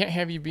 I can't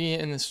have you be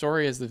in the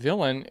story as the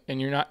villain,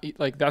 and you're not,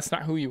 like, that's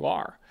not who you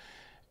are.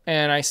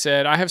 And I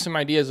said, I have some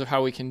ideas of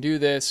how we can do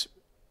this,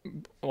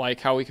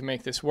 like how we can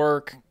make this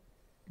work.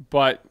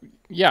 But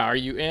yeah, are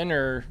you in,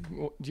 or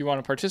do you want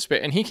to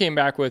participate? And he came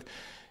back with,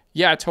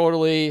 yeah,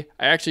 totally.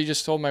 I actually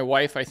just told my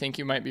wife, I think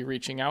you might be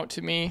reaching out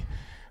to me.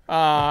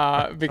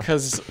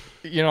 Because,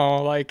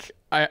 like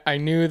I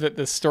knew that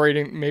the story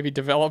didn't maybe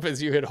develop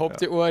as you had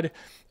hoped it would.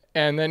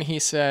 And then he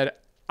said,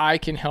 I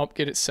can help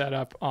get it set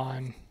up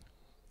on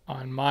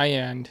my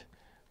end,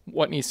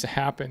 what needs to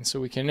happen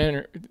so we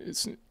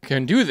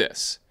can do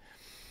this.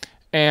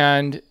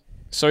 And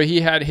so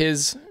he had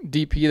his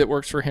DP that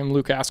works for him,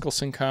 Luke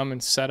Askelson, come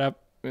and set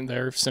up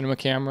their cinema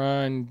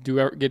camera and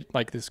get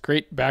like this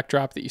great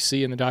backdrop that you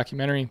see in the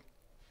documentary.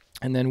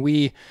 And then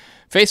we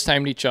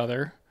FaceTimed each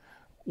other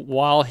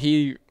while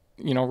he,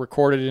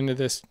 recorded into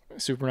this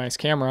super nice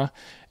camera.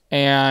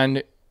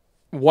 And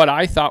what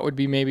I thought would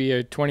be maybe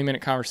a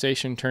 20-minute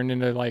conversation turned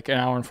into like an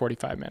hour and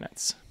 45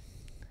 minutes.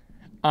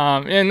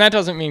 And that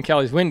doesn't mean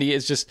Kelly's windy.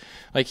 It's just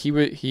like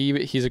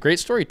he's a great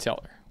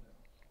storyteller,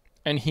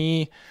 and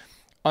he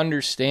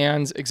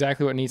understands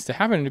exactly what needs to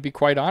happen. And to be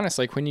quite honest,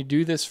 like when you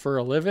do this for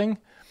a living,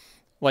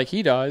 like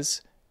he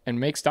does, and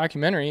makes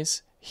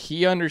documentaries,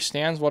 he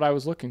understands what I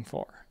was looking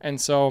for. And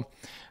so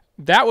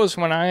that was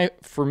when I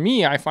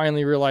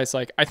finally realized,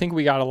 like, I think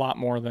we got a lot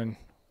more than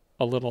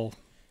a little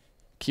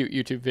cute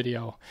YouTube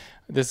video.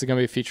 This is going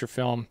to be a feature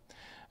film.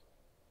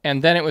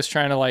 And then it was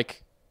trying to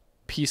like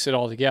piece it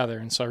all together.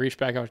 And so I reached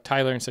back out to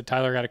Tyler and said,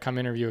 Tyler, got to come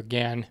interview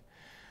again.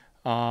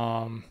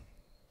 And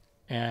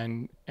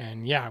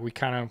yeah, we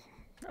kind of,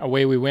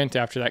 away we went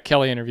after that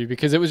Kelly interview,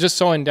 because it was just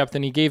so in depth,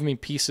 and he gave me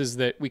pieces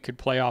that we could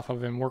play off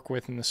of and work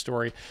with in the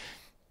story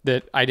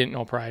that I didn't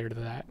know prior to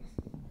that.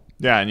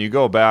 Yeah. And you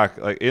go back,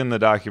 like in the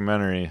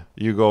documentary,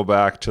 you go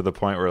back to the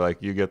point where like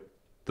you get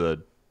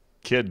the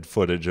kid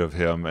footage of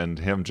him and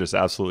him just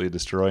absolutely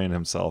destroying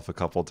himself a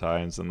couple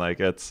times. And like,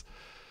 it's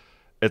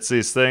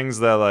these things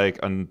that like,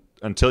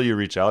 until you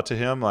reach out to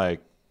him,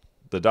 like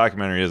the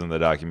documentary isn't the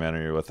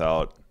documentary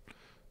without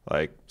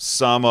like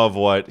some of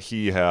what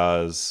he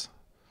has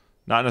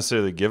not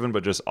necessarily given,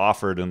 but just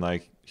offered, and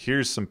like,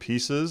 here's some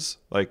pieces,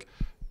 like,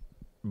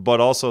 but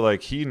also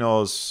like he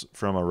knows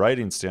from a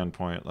writing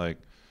standpoint, like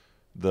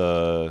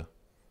the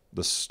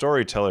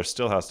storyteller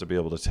still has to be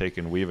able to take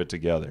and weave it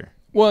together.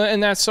 Well,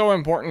 and that's so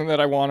important that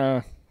I want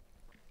to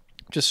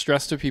just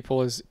stress to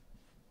people is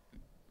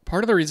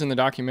part of the reason the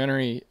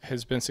documentary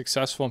has been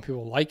successful and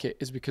people like it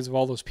is because of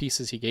all those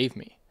pieces he gave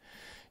me.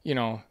 You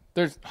know,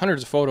 there's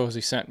hundreds of photos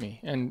he sent me,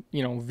 and,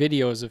 you know,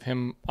 videos of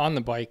him on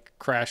the bike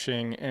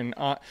crashing and,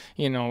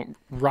 you know,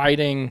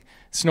 riding,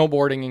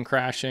 snowboarding and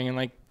crashing. And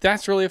like,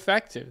 that's really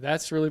effective.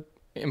 That's really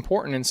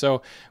important. And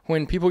so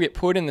when people get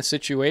put in the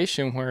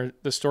situation where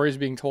the story is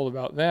being told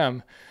about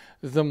them,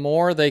 the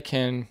more they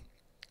can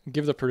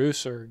give the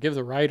producer, give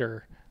the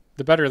writer,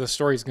 the better the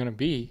story is going to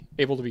be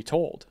able to be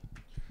told.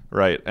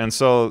 Right. And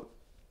so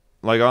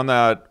like on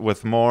that,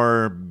 with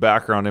more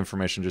background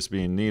information just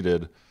being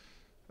needed,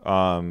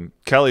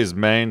 Kelly's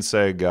main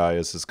SAG guy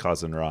is his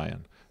cousin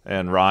Ryan,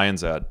 and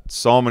Ryan's at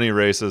so many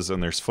races,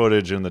 and there's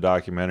footage in the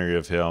documentary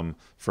of him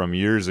from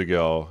years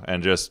ago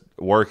and just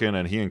working,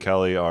 and he and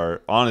Kelly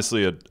are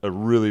honestly a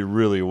really,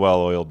 really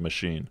well-oiled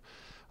machine.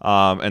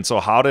 And so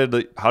how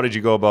did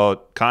you go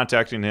about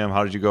contacting him?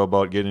 How did you go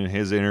about getting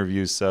his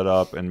interviews set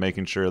up and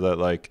making sure that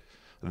like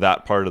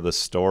that part of the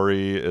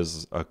story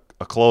is a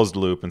closed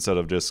loop instead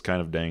of just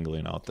kind of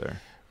dangling out there?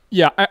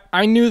 Yeah,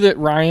 I knew that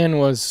Ryan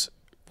was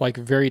like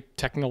very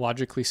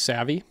technologically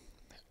savvy.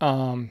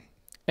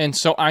 And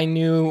so I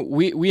knew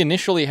we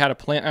initially had a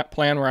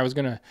plan where I was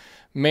going to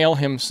mail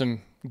him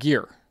some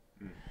gear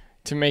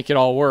to make it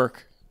all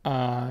work.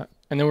 And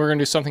then we were going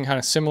to do something kind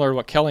of similar to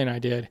what Kelly and I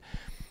did.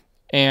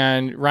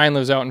 And Ryan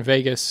lives out in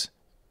Vegas.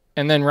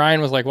 And then Ryan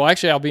was like, well,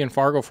 actually, I'll be in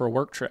Fargo for a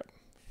work trip.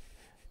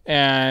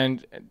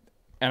 And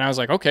I was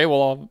like, okay,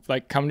 well, I'll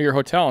like come to your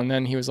hotel. And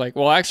then he was like,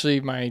 well,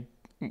 actually, my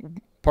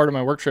part of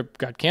my work trip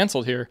got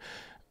canceled here.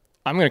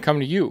 I'm going to come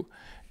to you.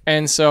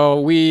 And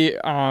so we,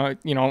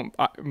 you know,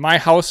 my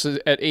house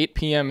at 8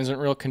 p.m. isn't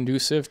real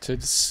conducive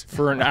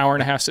for an hour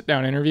and a half sit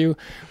down interview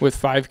with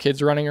 5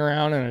 kids running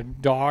around and a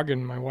dog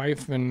and my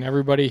wife and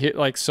everybody.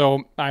 Like,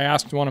 so I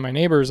asked one of my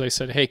neighbors, I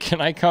said, hey, can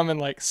I come and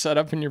like set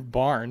up in your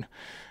barn?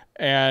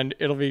 And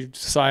it'll be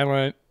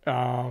silent.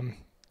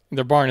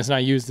 Their barn is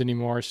not used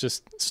anymore. It's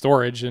just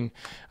storage. And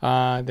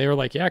they were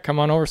like, yeah, come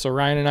on over. So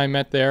Ryan and I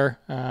met there,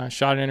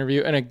 shot an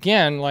interview. And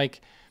again,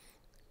 like,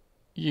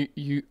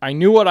 I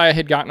knew what I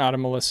had gotten out of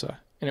Melissa,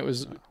 and it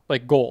was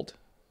like gold,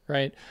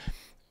 right?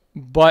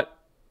 But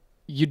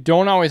you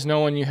don't always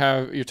know when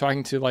you're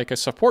talking to like a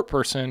support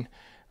person,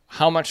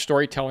 how much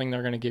storytelling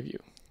they're going to give you.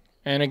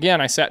 And again,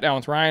 I sat down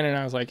with Ryan and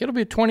I was like, it'll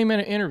be a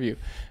 20-minute interview.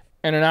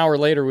 And an hour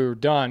later we were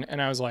done, and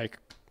I was like,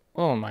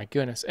 oh my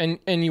goodness. And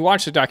you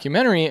watch the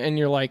documentary and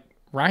you're like,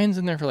 Ryan's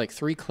in there for like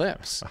 3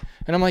 clips.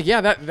 And I'm like,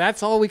 yeah,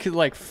 that's all we could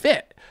like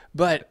fit.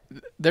 But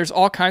there's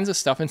all kinds of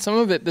stuff. And some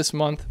of it this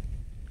month,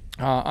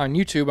 on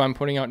YouTube, I'm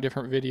putting out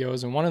different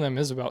videos, and one of them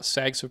is about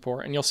SAG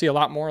support. And you'll see a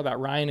lot more of that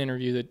Ryan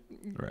interview that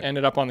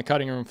ended up on the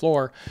cutting room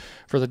floor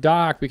for the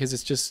doc, because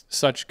it's just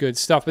such good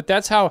stuff. But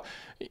that's how,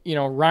 you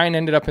know, Ryan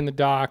ended up in the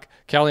doc,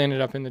 Kelly ended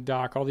up in the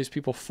doc, all these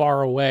people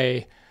far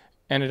away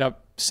ended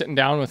up sitting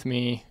down with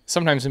me,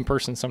 sometimes in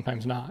person,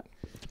 sometimes not.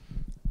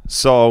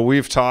 So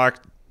we've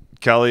talked,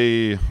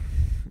 Kelly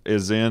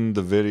is in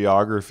the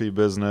videography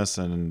business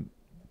and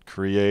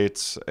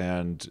creates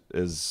and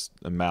is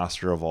a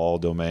master of all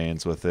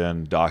domains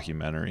within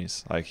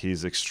documentaries. Like,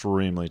 he's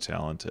extremely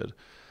talented.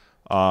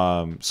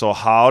 So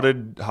how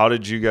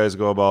did you guys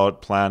go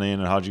about planning,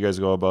 and how did you guys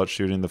go about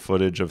shooting the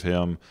footage of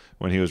him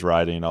when he was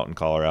riding out in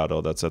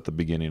Colorado? That's at the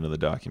beginning of the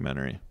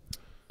documentary.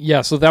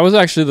 Yeah, so that was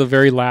actually the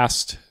very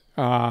last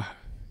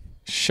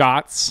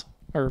shots,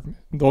 or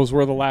those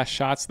were the last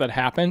shots that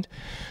happened.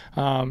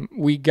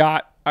 I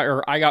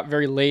got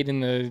very late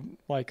in the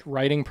like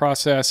writing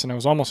process, and I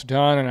was almost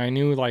done, and I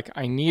knew like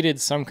I needed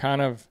some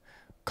kind of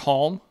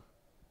calm.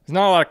 There's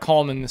not a lot of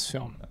calm in this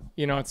film.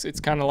 You know, it's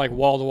kind of like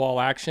wall-to-wall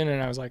action,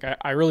 and I was like,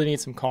 I really need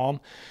some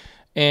calm.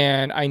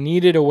 And I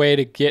needed a way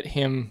to get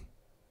him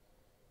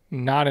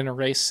not in a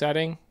race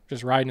setting,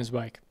 just riding his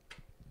bike.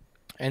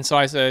 And so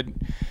I said,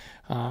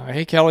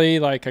 hey, Kelly,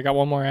 like, I got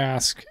one more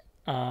ask.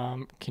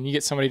 Can you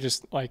get somebody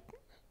just, like,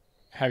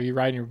 have you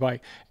riding your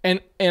bike?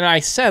 And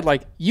I said,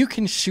 like, you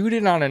can shoot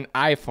it on an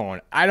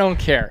iPhone. I don't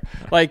care.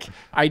 Like,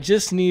 I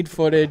just need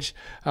footage.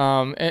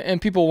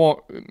 And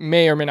people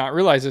may or may not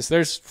realize this.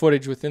 There's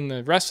footage within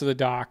the rest of the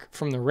doc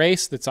from the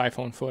race that's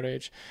iPhone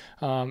footage.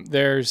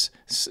 There's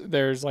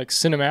like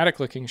cinematic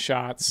looking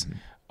shots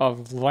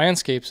of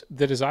landscapes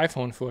that is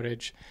iPhone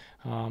footage.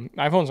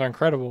 iPhones are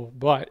incredible,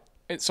 but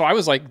so I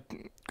was like,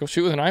 go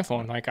shoot with an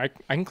iPhone. Like, I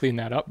can clean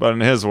that up. But in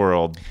his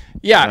world,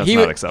 yeah, he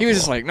was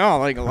just like, no,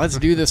 like, let's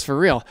do this for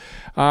real.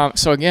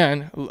 So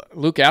again,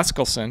 Luke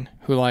Askelson,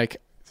 who,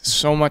 like,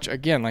 so much,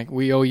 again, like,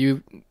 we owe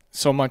you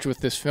so much with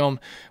this film.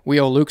 We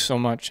owe Luke so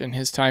much and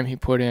his time he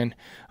put in.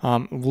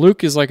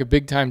 Luke is like a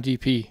big time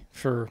DP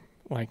for,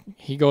 like,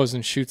 he goes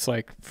and shoots,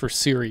 like, for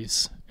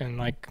series and,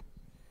 like,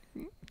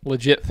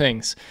 legit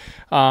things.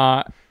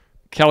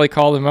 Kelly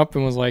called him up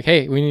and was like,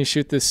 hey, we need to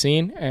shoot this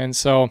scene. And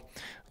so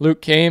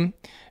Luke came,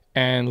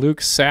 and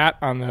Luke sat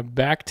on the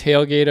back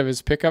tailgate of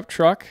his pickup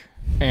truck,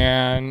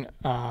 and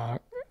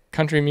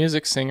country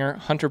music singer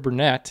Hunter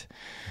Burnett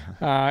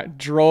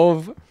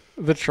drove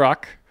the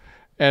truck,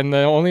 and the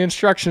only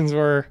instructions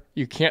were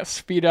you can't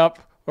speed up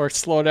or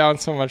slow down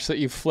so much that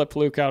you flip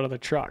Luke out of the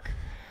truck.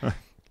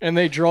 And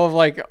they drove,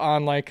 like,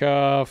 on, like,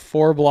 a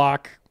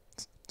 4-block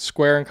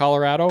square in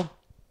Colorado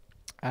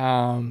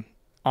on,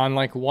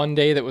 like, one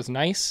day that was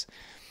nice,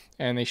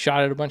 and they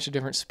shot at a bunch of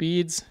different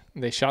speeds.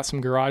 They shot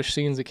some garage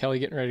scenes of Kelly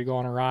getting ready to go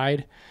on a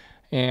ride,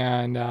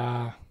 and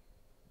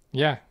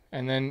yeah,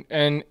 and then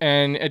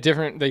and at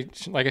different, they,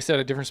 like I said,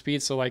 at different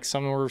speeds. So, like,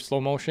 some were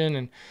slow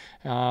motion,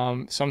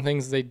 and some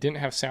things they didn't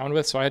have sound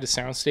with, so I had to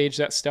soundstage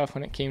that stuff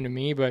when it came to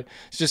me. But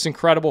it's just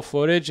incredible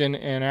footage, and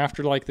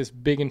after, like, this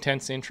big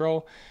intense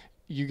intro,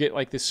 you get,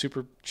 like, this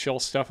super chill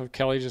stuff of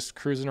Kelly just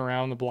cruising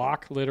around the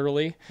block,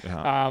 literally,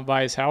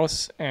 by his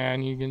house.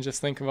 And you can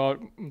just think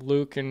about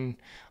Luke and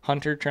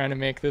Hunter trying to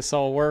make this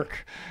all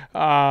work.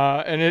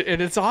 And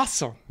it's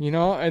awesome, you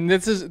know? And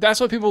that's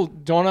what people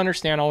don't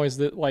understand always,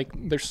 that, like,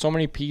 there's so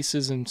many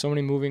pieces and so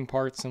many moving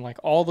parts, and, like,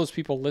 all those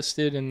people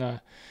listed in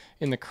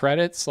the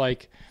credits,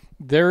 like,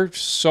 they're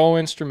so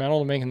instrumental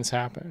to making this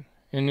happen.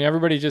 And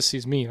everybody just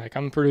sees me, like,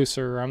 I'm the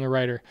producer, or I'm the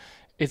writer.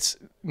 It's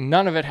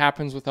none of it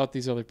happens without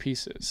these other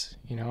pieces,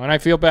 you know. And I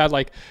feel bad,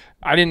 like,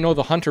 I didn't know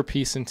the Hunter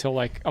piece until,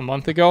 like, a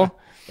month ago.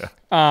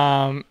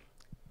 And,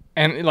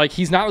 like,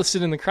 he's not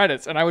listed in the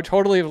credits, and I would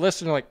totally have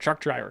listed, like,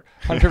 truck driver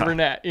Hunter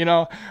Burnett, you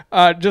know,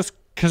 just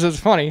because it's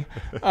funny.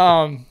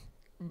 But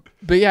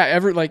yeah,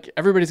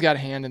 everybody's got a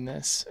hand in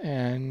this,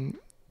 and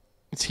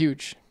it's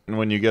huge. And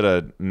when you get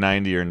a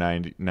 90 or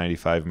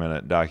 95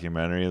 minute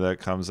documentary that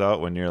comes out,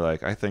 when you're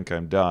like, I think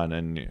I'm done,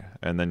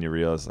 and then you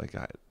realize, like,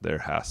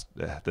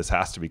 this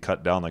has to be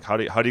cut down. Like, how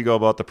do you go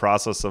about the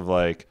process of,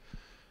 like,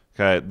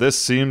 okay, this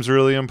seems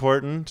really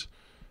important,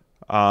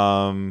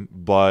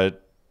 but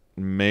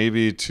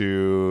maybe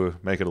to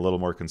make it a little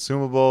more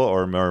consumable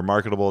or more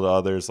marketable to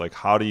others, like,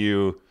 how do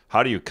you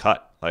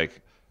cut?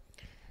 Like,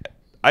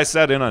 I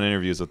sat in on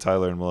interviews with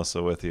Tyler and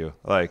Melissa with you,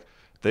 like,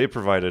 they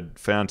provided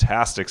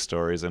fantastic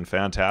stories and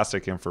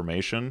fantastic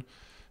information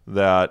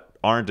that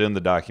aren't in the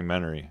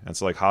documentary. And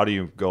so, like, how do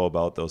you go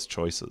about those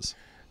choices?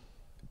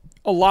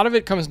 A lot of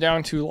it comes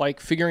down to, like,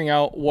 figuring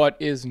out what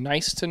is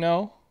nice to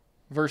know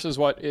versus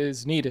what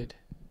is needed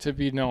to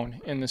be known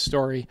in the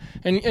story.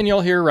 And you'll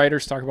hear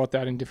writers talk about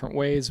that in different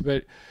ways,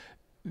 but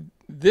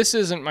this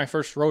isn't my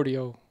first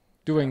rodeo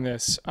doing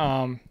this.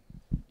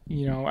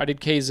 You know, I did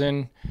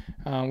Kazin,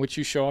 which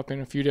you show up in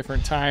a few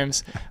different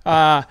times.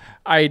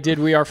 I did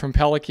We Are From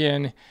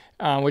Pelican,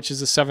 which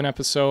is a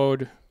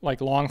 7-episode,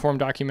 like, long-form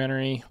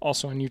documentary,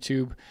 also on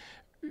YouTube.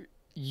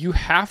 You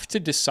have to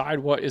decide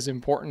what is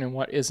important and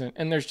what isn't.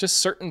 And there's just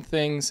certain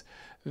things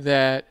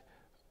that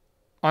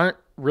aren't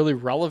really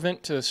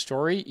relevant to the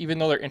story, even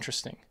though they're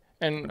interesting.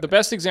 And the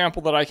best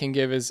example that I can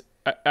give is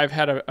I've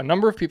had a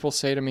number of people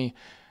say to me,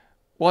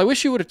 well, I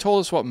wish you would have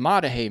told us what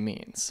MAAH DAAH HEY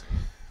means,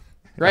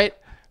 right?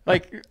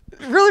 Like,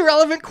 really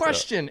relevant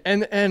question.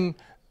 Yeah. And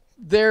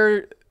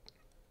there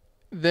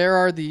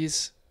are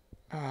these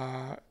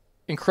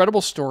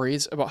incredible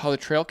stories about how the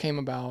trail came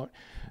about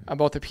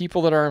the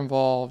people that are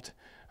involved.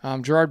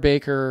 Gerard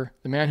Baker,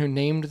 the man who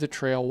named the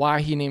trail,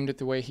 why he named it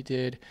the way he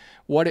did,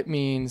 what it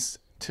means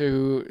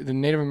to the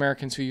Native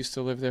Americans who used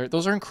to live there.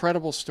 Those are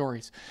incredible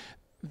stories.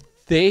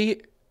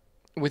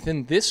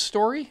 Within this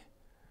story,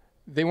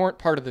 they weren't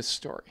part of this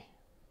story.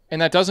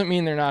 And that doesn't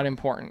mean they're not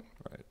important.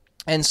 Right.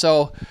 And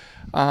so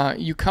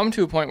you come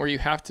to a point where you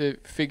have to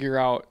figure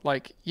out,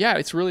 like, yeah,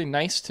 it's really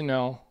nice to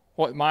know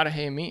what MAAH DAAH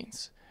HEY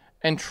means.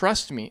 And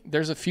trust me,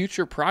 there's a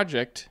future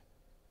project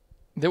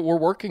that we're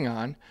working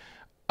on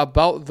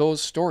about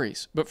those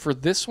stories. But for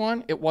this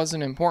one, it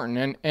wasn't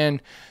important.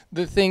 And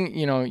the thing,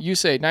 you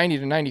say 90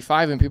 to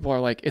 95 and people are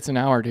like, it's an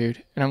hour,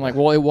 dude. And I'm like,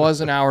 well, it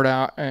was an hour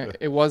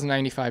it was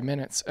 95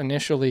 minutes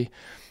initially.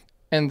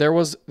 And there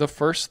was the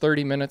first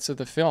 30 minutes of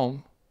the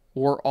film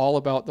were all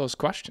about those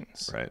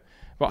questions. Right.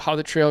 About how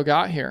the trail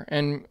got here.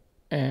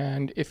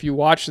 And if you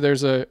watch,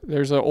 there's a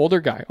older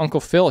guy,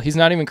 Uncle Phil. He's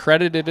not even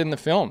credited in the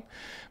film,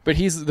 but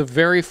he's the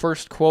very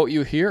first quote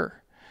you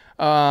hear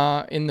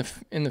in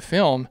the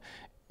film.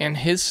 And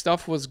his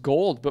stuff was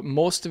gold, but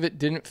most of it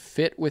didn't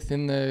fit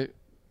within the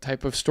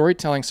type of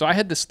storytelling. So I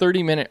had this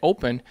 30-minute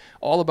open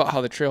all about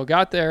how the trail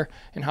got there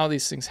and how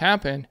these things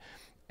happen.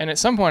 And at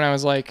some point I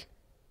was like,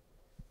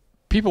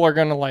 people are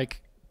going to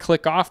like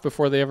click off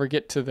before they ever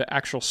get to the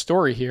actual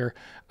story here.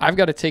 I've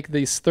got to take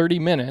these 30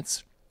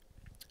 minutes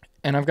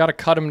and I've got to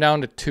cut them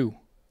down to 2.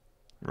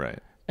 Right.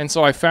 And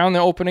so I found the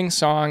opening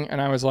song and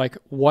I was like,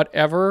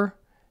 whatever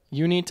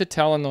you need to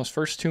tell in those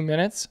first 2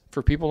 minutes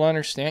for people to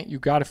understand, you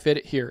got to fit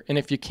it here. And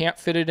if you can't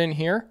fit it in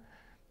here,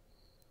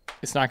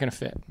 it's not going to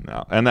fit.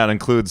 No. And that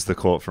includes the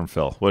quote from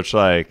Phil, which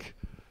like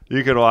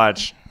you could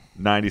watch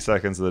 90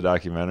 seconds of the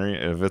documentary.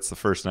 If it's the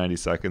first 90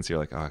 seconds, you're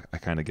like, oh, I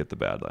kind of get the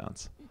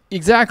Badlands.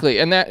 Exactly.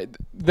 And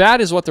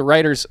that is what the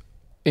writers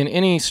in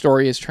any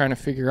story is trying to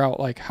figure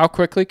out. Like, how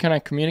quickly can I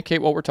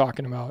communicate what we're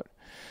talking about?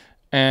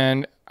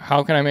 And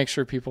how can I make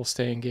sure people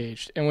stay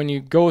engaged? And when you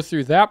go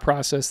through that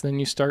process, then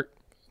you start,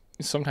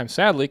 sometimes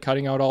sadly,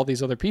 cutting out all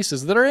these other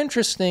pieces that are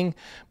interesting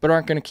but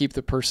aren't going to keep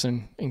the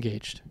person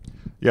engaged.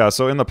 Yeah,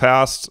 so in the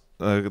past,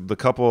 the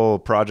couple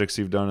projects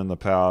you've done in the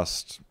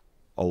past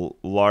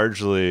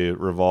largely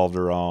revolved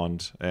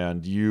around,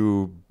 and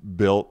you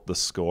built the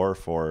score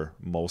for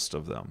most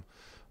of them.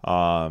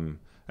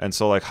 And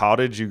so, like, how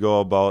did you go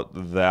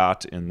about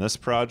that in this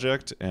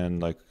project?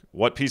 And, like,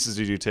 what pieces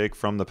did you take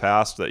from the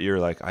past that you're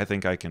like, I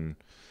think I can,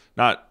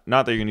 not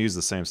that you can use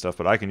the same stuff,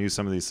 but I can use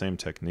some of these same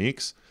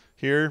techniques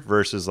here,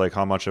 versus like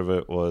how much of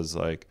it was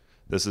like,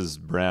 this is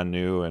brand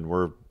new and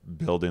we're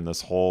building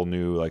this whole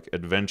new like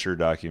adventure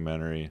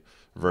documentary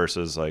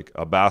versus like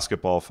a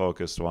basketball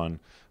focused one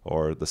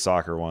or the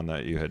soccer one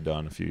that you had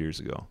done a few years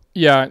ago?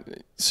 Yeah,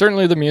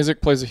 certainly the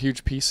music plays a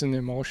huge piece in the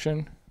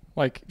emotion,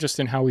 like just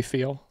in how we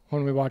feel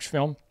when we watch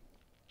film.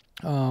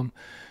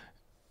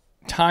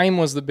 Time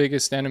was the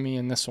biggest enemy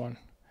in this one.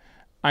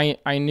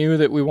 I knew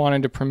that we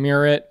wanted to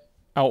premiere it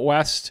out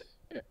west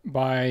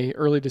by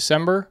early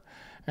December.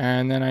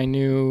 And then I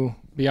knew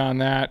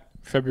beyond that,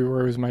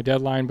 February was my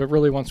deadline. But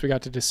really, once we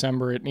got to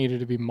December, it needed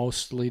to be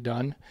mostly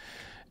done.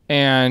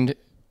 And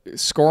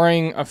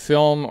scoring a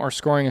film or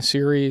scoring a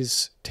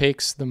series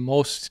takes the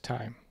most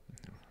time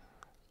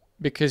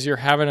because you're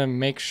having to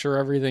make sure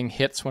everything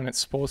hits when it's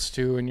supposed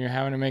to, and you're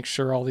having to make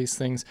sure all these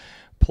things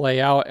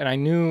play out. And I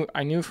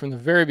knew from the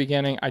very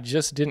beginning, I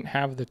just didn't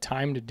have the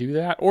time to do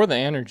that or the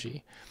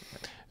energy.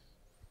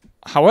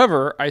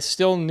 However, I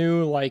still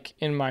knew, like,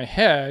 in my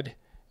head,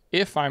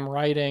 if I'm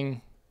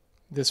writing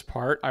this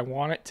part, I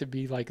want it to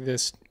be like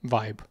this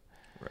vibe.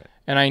 Right.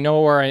 And I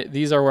know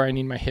these are where I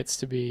need my hits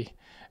to be.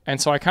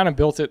 And so I kind of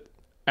built it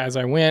as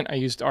I went. I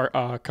used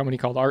a company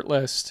called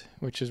Artlist,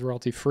 which is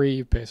royalty free.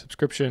 You pay a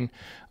subscription.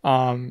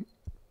 And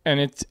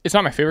it's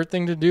not my favorite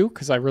thing to do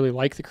because I really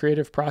like the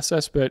creative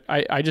process, but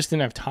I just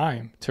didn't have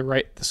time to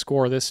write the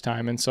score this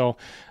time. And so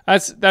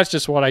that's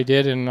just what I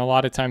did. And a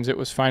lot of times it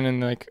was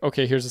finding like,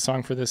 okay, here's a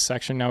song for this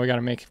section. Now we got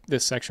to make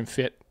this section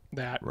fit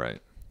that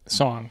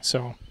song.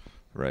 So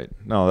right.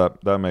 No,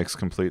 that makes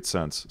complete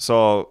sense.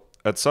 So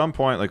at some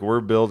point, like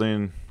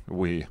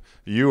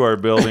you are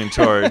building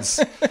towards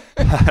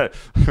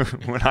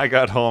when I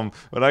got home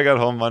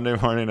Monday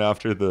morning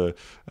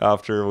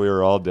after we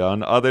were all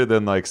done, other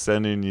than like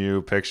sending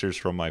you pictures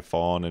from my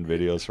phone and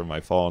videos from my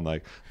phone,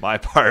 like my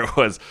part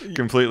was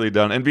completely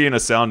done, and being a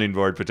sounding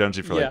board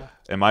potentially for like,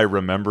 am I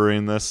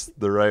remembering this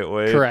the right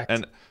way? Correct.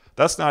 And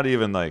that's not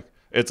even like,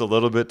 it's a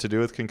little bit to do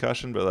with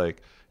concussion, but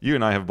like you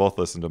and I have both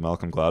listened to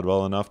Malcolm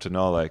Gladwell enough to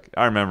know like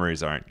our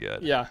memories aren't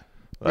good. Yeah.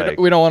 Like,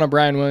 we don't want a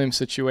Brian Williams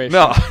situation.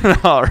 No,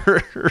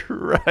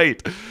 right.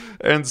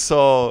 And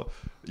so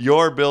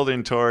you're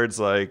building towards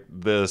like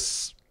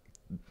this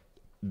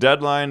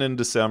deadline in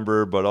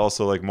December, but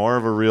also like more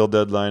of a real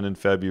deadline in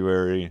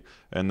February.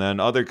 And then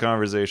other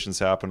conversations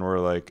happen where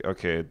like,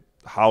 okay,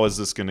 how is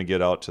this going to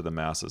get out to the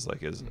masses?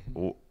 Like,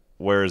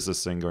 where is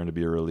this thing going to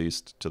be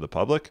released to the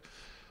public?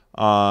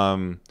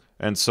 And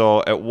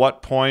so at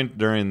what point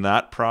during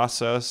that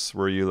process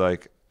were you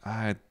like,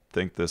 I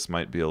think this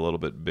might be a little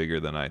bit bigger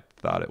than I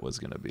thought it was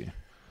going to be?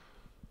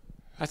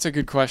 That's a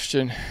good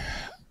question.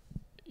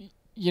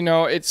 You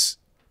know, it's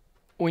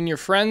when your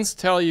friends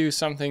tell you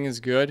something is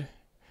good,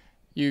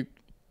 you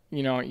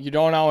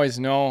don't always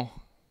know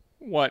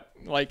what,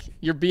 like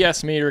your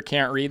BS meter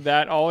can't read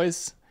that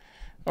always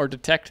or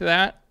detect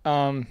that.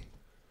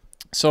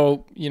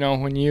 So,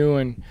 when you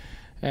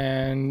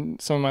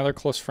and some of my other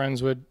close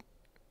friends would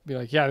be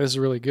like, yeah, this is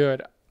really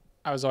good,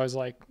 I was always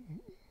like,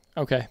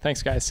 okay,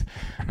 thanks guys.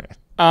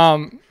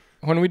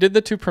 When we did the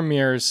 2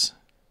 premieres,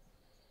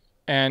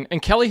 And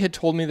Kelly had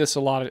told me this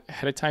a lot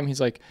ahead of time.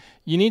 He's like,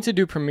 you need to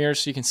do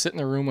premieres so you can sit in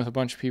the room with a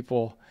bunch of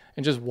people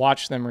and just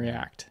watch them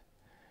react.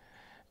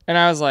 And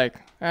I was like,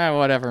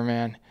 whatever,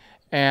 man.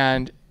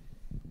 And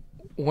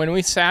when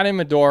we sat in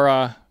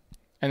Medora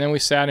and then we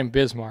sat in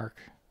Bismarck,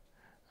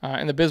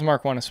 and the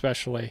Bismarck one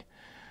especially,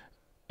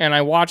 and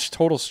I watched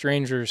total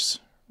strangers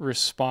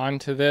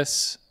respond to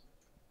this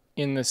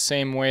in the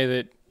same way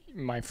that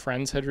my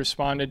friends had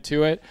responded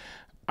to it,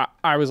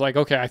 I was like,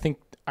 okay, I think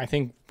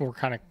we're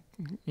kind of,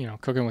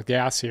 cooking with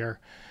gas here.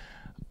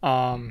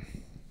 And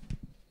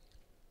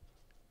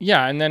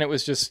then it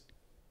was just,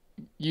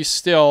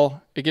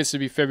 it gets to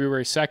be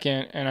February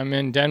 2nd and I'm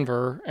in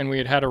Denver and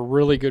we had a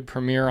really good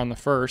premiere on the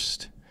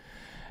 1st.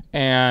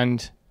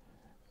 And,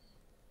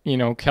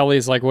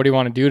 Kelly's like, what do you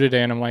want to do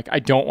today? And I'm like, I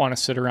don't want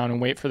to sit around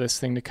and wait for this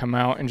thing to come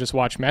out and just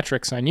watch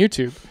metrics on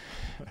YouTube.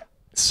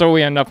 So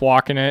we end up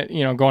walking it,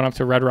 going up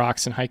to Red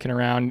Rocks and hiking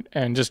around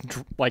and just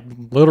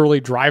literally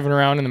driving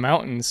around in the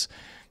mountains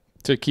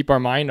to keep our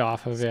mind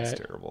off of it. It's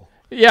terrible.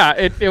 Yeah,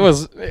 it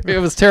was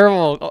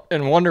terrible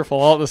and wonderful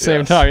all at the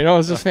same time. It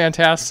was just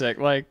fantastic.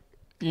 Let's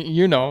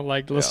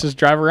just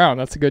drive around.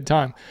 That's a good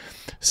time.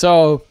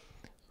 So,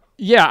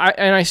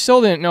 I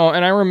still didn't know.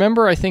 And I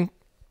remember, I think,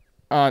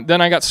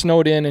 then I got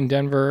snowed in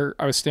Denver.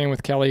 I was staying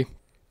with Kelly.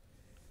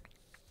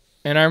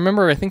 And I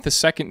remember, I think the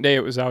second day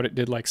it was out, it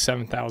did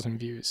 7,000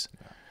 views.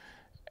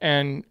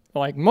 And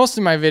most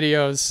of my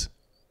videos,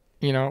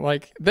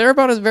 they're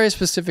about a very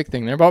specific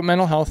thing. They're about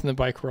mental health in the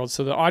bike world.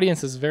 So the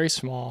audience is very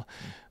small.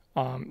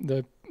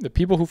 The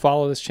people who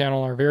follow this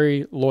channel are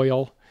very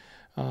loyal,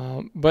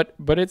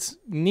 but it's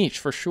niche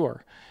for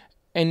sure.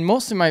 And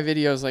most of my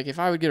videos, if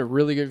I would get a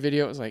really good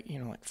video, it was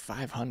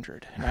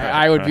 500. And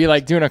I would be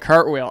doing a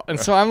cartwheel. And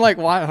so I'm like,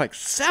 why?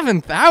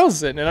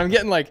 7,000. And I'm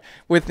getting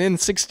within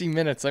 60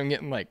 minutes, I'm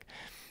getting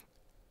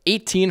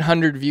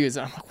 1,800 views.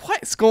 And I'm like,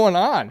 what's going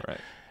on? Right.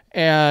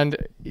 And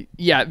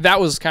that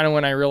was kind of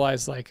when I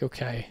realized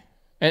okay.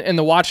 And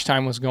the watch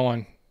time was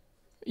going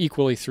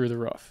equally through the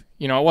roof.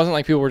 It wasn't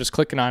like people were just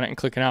clicking on it and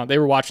clicking out. They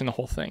were watching the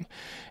whole thing.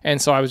 And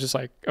so I was just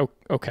like, oh,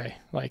 okay,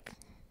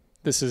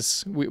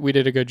 we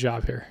did a good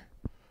job here.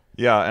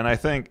 Yeah, and I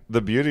think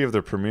the beauty of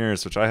the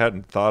premieres, which I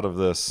hadn't thought of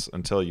this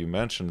until you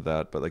mentioned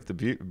that, but the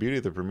beauty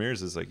of the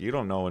premieres is you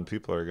don't know when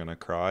people are going to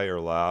cry or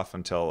laugh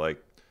until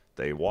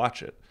they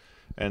watch it.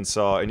 And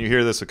you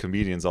hear this with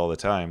comedians all the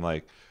time,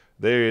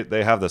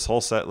 they have this whole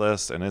set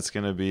list and it's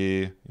going to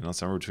be,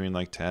 somewhere between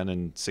 10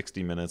 and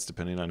 60 minutes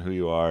depending on who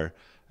you are.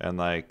 And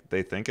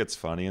they think it's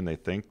funny and they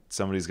think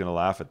somebody's going to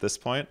laugh at this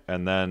point,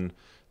 and then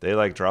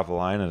they drop a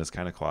line and it's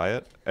kind of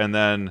quiet. And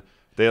then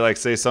they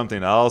say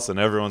something else and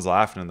everyone's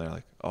laughing and they're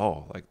like,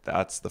 oh,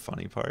 that's the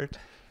funny part.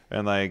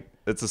 And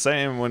it's the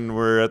same when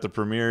we're at the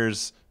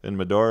premieres in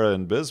Medora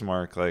and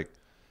Bismarck.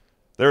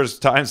 There's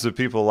times that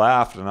people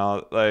laughed and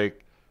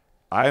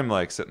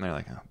I'm sitting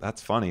there oh,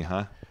 that's funny,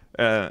 huh?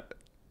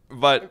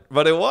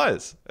 But it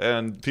was,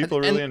 and people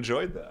really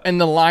enjoyed that.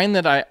 And the line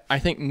that I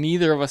think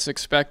neither of us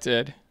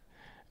expected,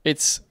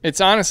 it's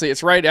honestly,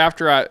 it's right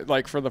after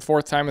I, for the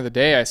 4th time of the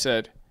day, I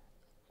said,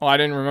 well, I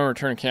didn't remember to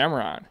turn a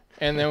camera on.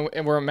 And then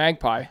we're at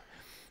Magpie.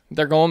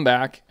 They're going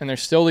back, and they're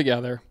still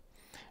together.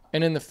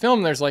 And in the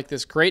film, there's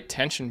this great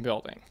tension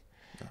building.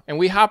 And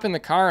we hop in the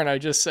car, and I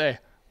just say,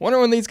 wonder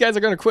when these guys are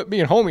going to quit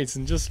being homies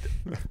and just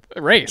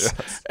race.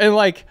 Yes. And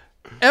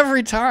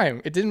every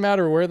time, it didn't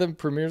matter where the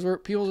premieres were,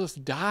 people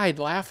just died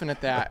laughing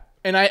at that.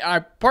 And I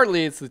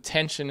partly it's the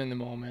tension in the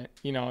moment.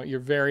 You're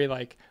very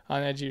on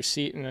the edge of your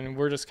seat, and then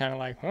we're just kind of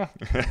huh,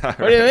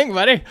 what do you think,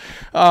 buddy?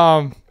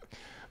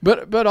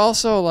 But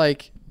also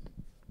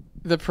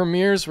the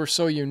premieres were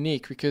so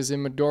unique because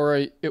in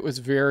Medora, it was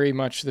very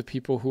much the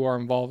people who are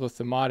involved with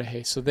the MAAH DAAH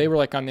HEY. So they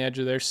were on the edge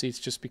of their seats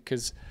just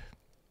because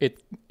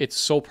it's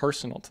so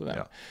personal to them.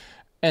 Yeah.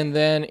 And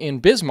then in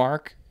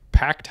Bismarck,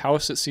 packed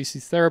house at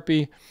CC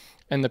Therapy,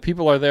 and the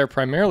people are there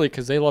primarily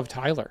because they love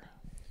Tyler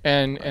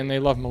and they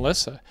love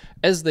Melissa,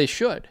 as they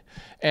should.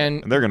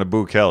 And they're going to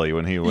boo Kelly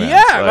when he wins.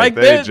 Yeah,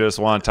 they just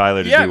want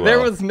Tyler to do well. Yeah, there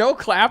was no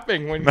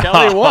clapping when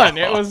Kelly won.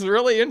 It was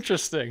really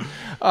interesting.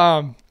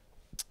 And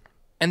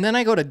then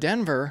I go to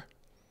Denver,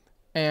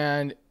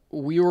 and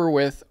we were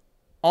with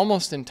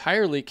almost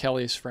entirely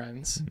Kelly's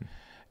friends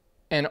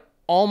and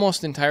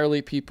almost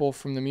entirely people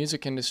from the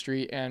music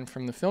industry and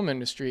from the film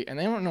industry, and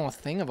they don't know a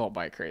thing about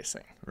bike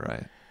racing.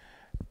 Right.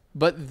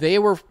 But they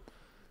were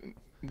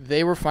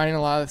finding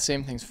a lot of the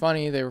same things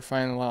funny. They were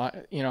finding a lot,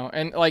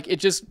 and it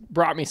just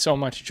brought me so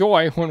much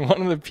joy when one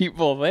of the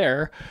people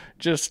there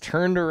just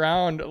turned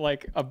around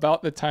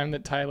about the time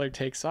that Tyler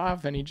takes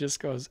off, and he just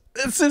goes,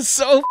 "This is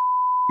so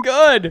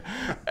good,"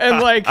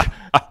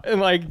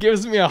 and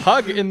gives me a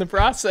hug in the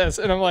process,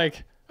 and I'm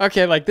like,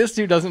 okay, this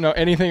dude doesn't know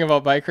anything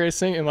about bike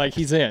racing, and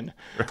he's in.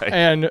 Right.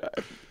 And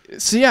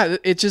so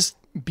it just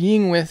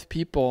being with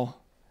people,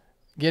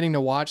 getting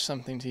to watch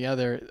something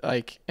together,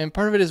 and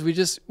part of it is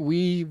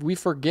we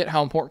forget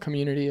how important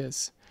community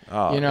is.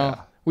 Oh,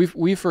 yeah.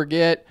 We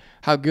forget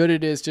how good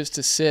it is just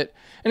to sit,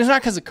 and it's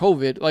not because of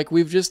COVID.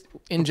 We've just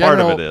in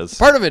general,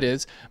 part of it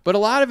is, but a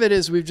lot of it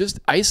is we've just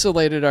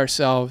isolated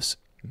ourselves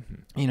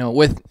You know,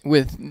 with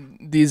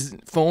these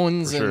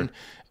phones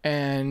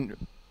and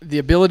the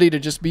ability to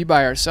just be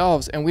by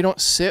ourselves, and we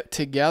don't sit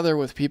together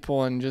with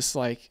people and just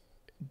like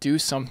do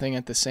something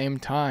at the same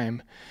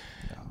time.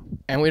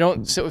 And we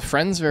don't sit with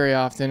friends very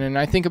often. And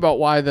I think about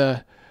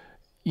why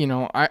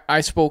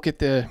I spoke at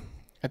the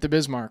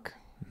Bismarck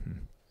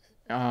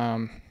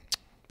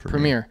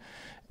premiere.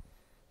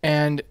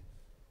 And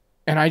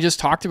I just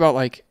talked about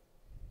like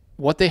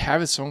what they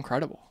have is so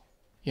incredible,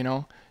 you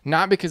know,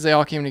 not because they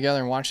all came together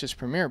and watched this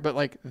premiere, but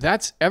like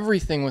that's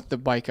everything with the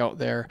bike out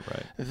there.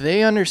 Right.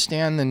 They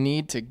understand the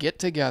need to get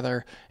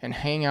together and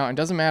hang out. It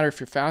doesn't matter if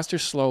you're fast or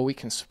slow. We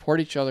can support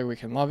each other. We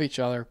can love each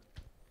other.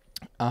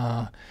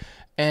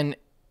 And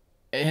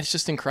it's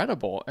just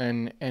incredible.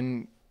 And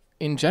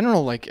in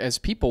general, like as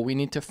people, we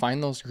need to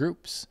find those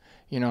groups,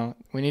 you know,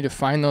 we need to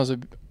find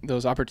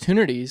those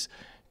opportunities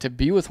to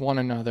be with one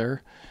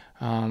another,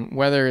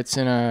 whether it's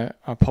in a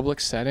public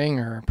setting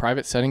or a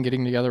private setting,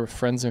 getting together with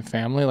friends and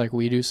family like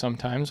we do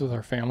sometimes with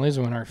our families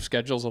when our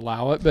schedules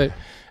allow it. But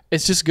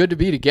it's just good to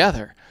be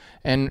together.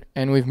 And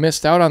we've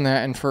missed out on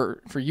that. And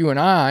for you and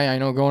I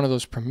know going to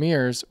those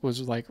premieres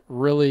was like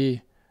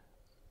really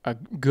a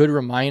good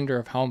reminder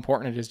of how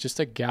important it is just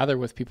to gather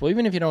with people,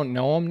 even if you don't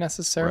know them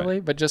necessarily,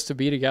 right. but just to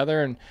be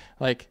together and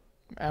like,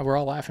 we're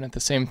all laughing at the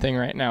same thing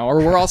right now,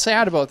 or we're all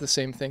sad about the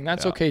same thing.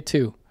 That's okay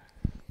too.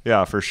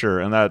 Yeah, for sure.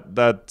 And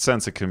that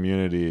sense of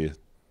community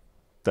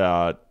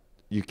that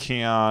you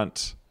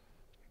can't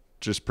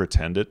just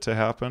pretend it to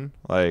happen.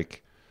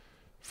 Like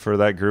for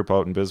that group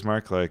out in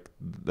Bismarck, like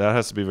that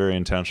has to be very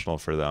intentional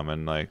for them.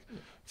 And like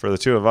for the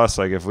two of us,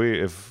 like if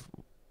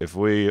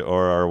we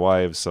or our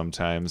wives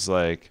sometimes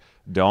like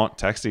don't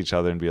text each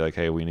other and be like,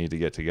 hey, we need to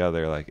get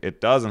together, like it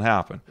doesn't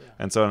happen. Yeah.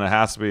 And so, and it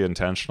has to be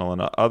intentional.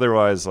 And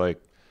otherwise,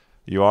 like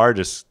you are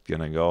just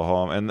going to go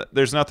home. And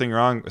there's nothing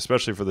wrong,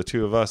 especially for the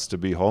two of us, to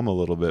be home a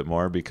little bit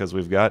more because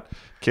we've got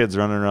kids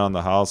running around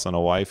the house and a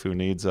wife who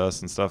needs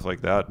us and stuff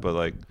like that. But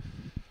like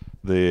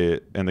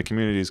the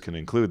communities can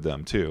include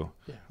them too.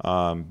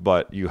 Yeah.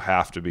 But you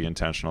have to be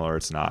intentional or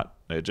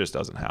it just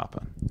doesn't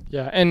happen.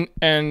 Yeah.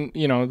 And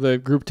you know, the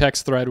group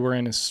text thread we're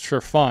in is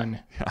sure fun,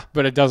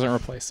 but it doesn't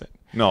replace it.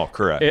 No,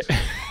 correct.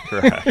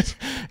 Correct.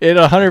 It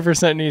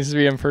 100% needs to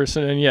be in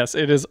person. And yes,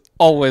 it is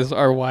always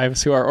our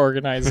wives who are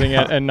organizing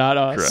it and not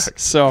us. Correct.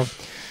 So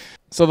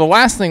the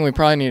last thing we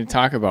probably need to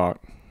talk about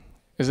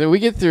is that we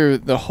get through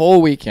the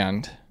whole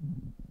weekend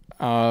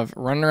of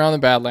running around the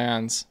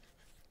Badlands,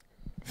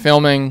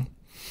 filming.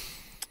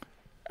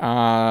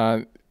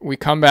 We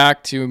come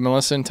back to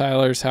Melissa and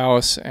Tyler's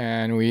house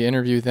and we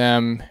interview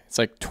them. It's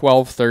like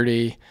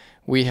 12:30.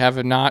 We have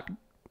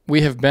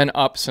been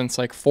up since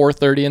like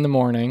 4:30 in the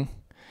morning.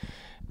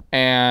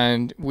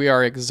 And we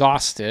are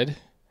exhausted,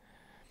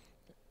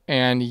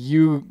 and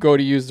you go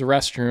to use the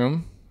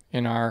restroom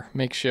in our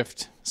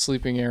makeshift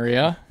sleeping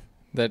area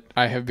that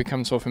I have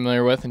become so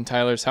familiar with in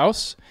Tyler's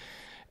house,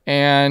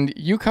 and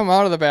you come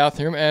out of the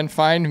bathroom and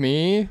find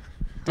me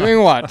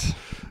doing what?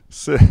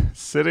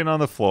 Sitting on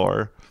the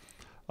floor,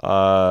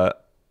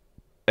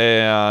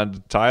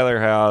 and Tyler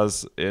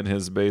has in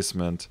his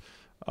basement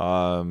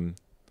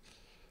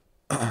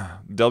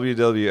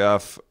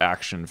WWF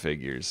action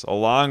figures,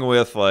 along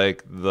with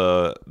like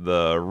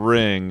the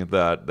ring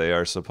that they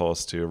are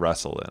supposed to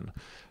wrestle in.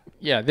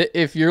 Yeah,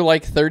 if you're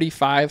like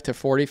 35 to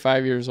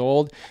 45 years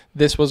old,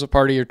 this was a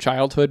part of your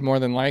childhood more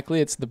than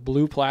likely. It's the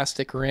blue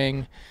plastic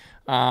ring,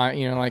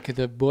 like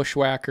the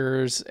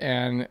Bushwhackers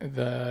and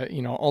the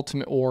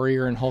Ultimate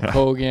Warrior and Hulk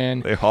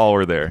Hogan. They all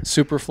were there.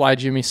 Superfly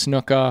Jimmy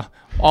Snuka,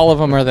 all of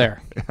them are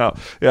there.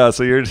 Yeah.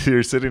 So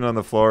you're sitting on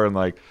the floor and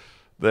like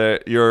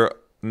you're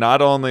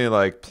not only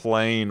like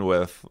playing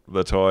with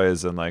the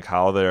toys and like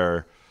how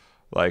they're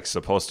like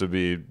supposed to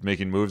be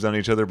making moves on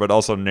each other, but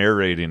also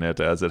narrating it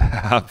as it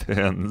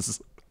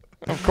happens.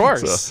 Of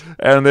course.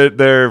 And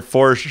there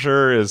for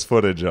sure is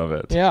footage of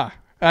it. Yeah.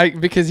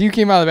 Because you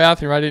came out of the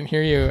bathroom, I didn't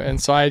hear you,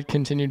 and so I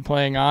continued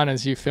playing on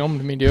as you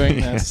filmed me doing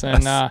this.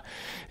 Yes. And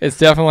it's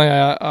definitely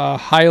a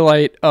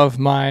highlight of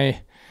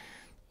my,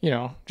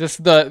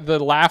 just the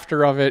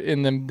laughter of it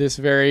in this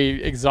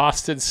very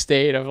exhausted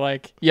state of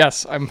like,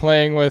 yes, I'm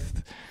playing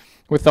with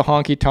the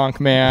Honky Tonk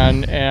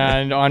Man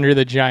and Andre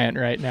the Giant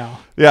right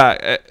now.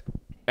 Yeah,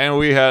 and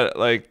we had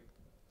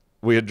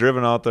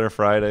driven out there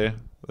Friday.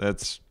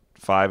 That's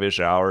 5-ish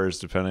hours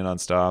depending on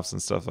stops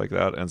and stuff like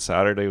that. And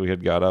Saturday we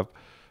had got up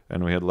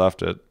and we had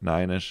left at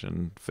 9-ish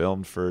and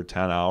filmed for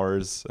 10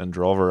 hours and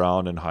drove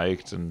around and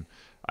hiked. And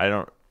I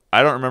don't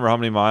remember how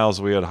many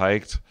miles we had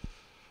hiked,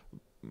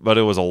 but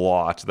it was a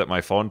lot that my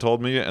phone told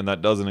me, and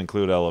that doesn't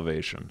include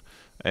elevation.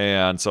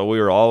 And so we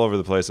were all over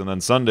the place. And then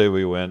Sunday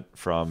we went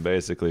from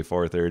basically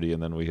 4:30,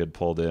 and then we had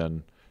pulled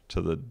in to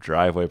the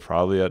driveway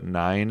probably at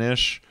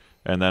 9-ish,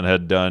 and then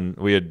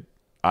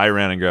I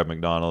ran and grabbed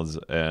McDonald's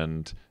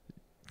and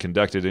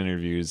conducted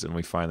interviews, and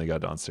we finally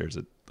got downstairs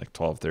at like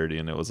 12:30,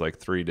 and it was like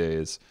 3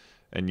 days.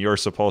 And you're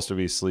supposed to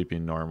be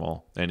sleeping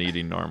normal and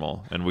eating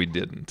normal, and we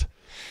didn't.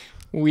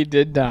 We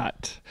did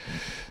not.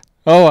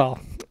 Oh, well.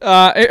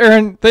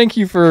 Aaron, thank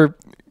you for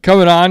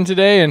coming on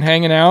today and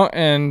hanging out.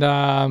 And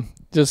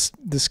just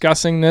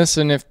discussing this.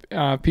 And if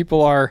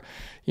people are,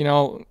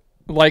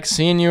 like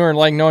seeing you or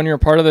like knowing you're a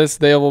part of this,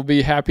 they will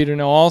be happy to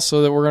know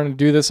also that we're going to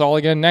do this all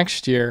again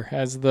next year,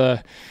 as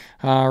the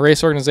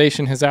race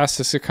organization has asked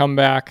us to come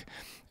back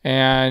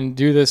and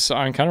do this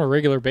on kind of a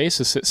regular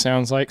basis, it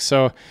sounds like.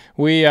 So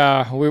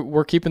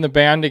we're keeping the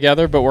band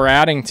together, but we're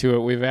adding to it.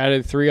 We've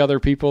added 3 other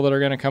people that are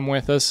going to come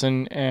with us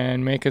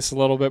and make us a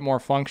little bit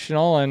more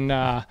functional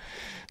and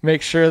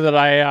make sure that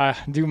I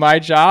do my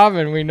job,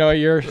 and we know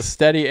you're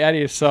steady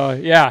Eddie. So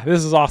yeah,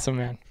 this is awesome,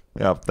 man.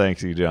 Yeah,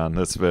 thanks you, John.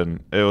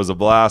 It was a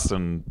blast,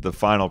 and the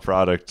final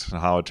product,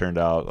 how it turned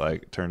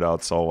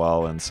out so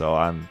well, and so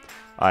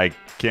I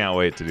can't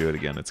wait to do it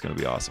again. It's going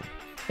to be awesome.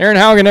 Aaron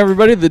Haugen,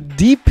 everybody, the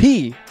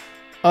DP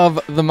of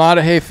the MAAH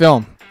DAAH HEY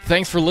film.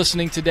 Thanks for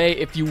listening today.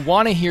 If you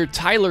want to hear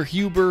Tyler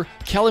Huber,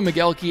 Kelly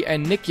Magelky,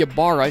 and Nick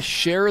Ybarra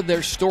share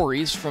their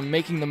stories from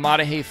making the MAAH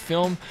DAAH HEY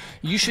film,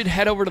 you should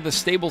head over to the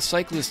Stable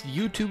Cyclist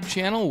YouTube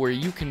channel, where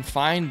you can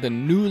find the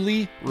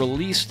newly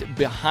released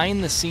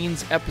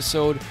behind-the-scenes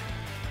episode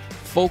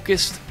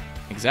focused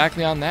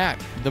exactly on that,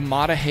 the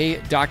MAAH DAAH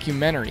HEY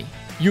documentary.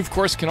 You, of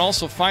course, can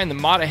also find the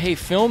MAAH DAAH HEY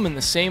film in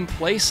the same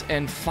place.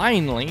 And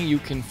finally, you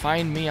can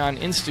find me on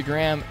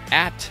Instagram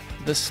at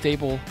The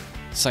Stable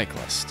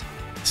Cyclist.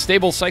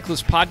 Stable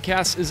Cyclist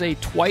Podcast is a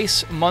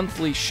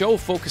twice-monthly show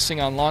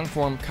focusing on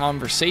long-form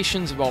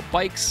conversations about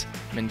bikes,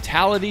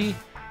 mentality,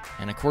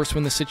 and of course,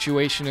 when the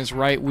situation is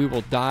right, we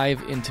will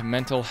dive into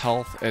mental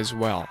health as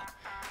well.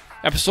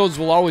 Episodes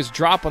will always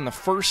drop on the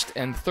first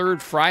and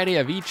third Friday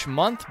of each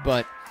month,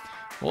 but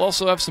we'll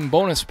also have some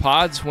bonus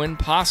pods when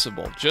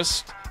possible,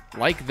 just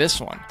like this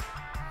one.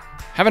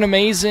 Have an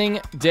amazing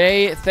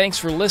day. Thanks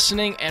for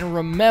listening, and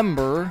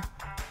remember,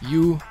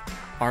 you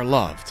are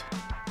loved.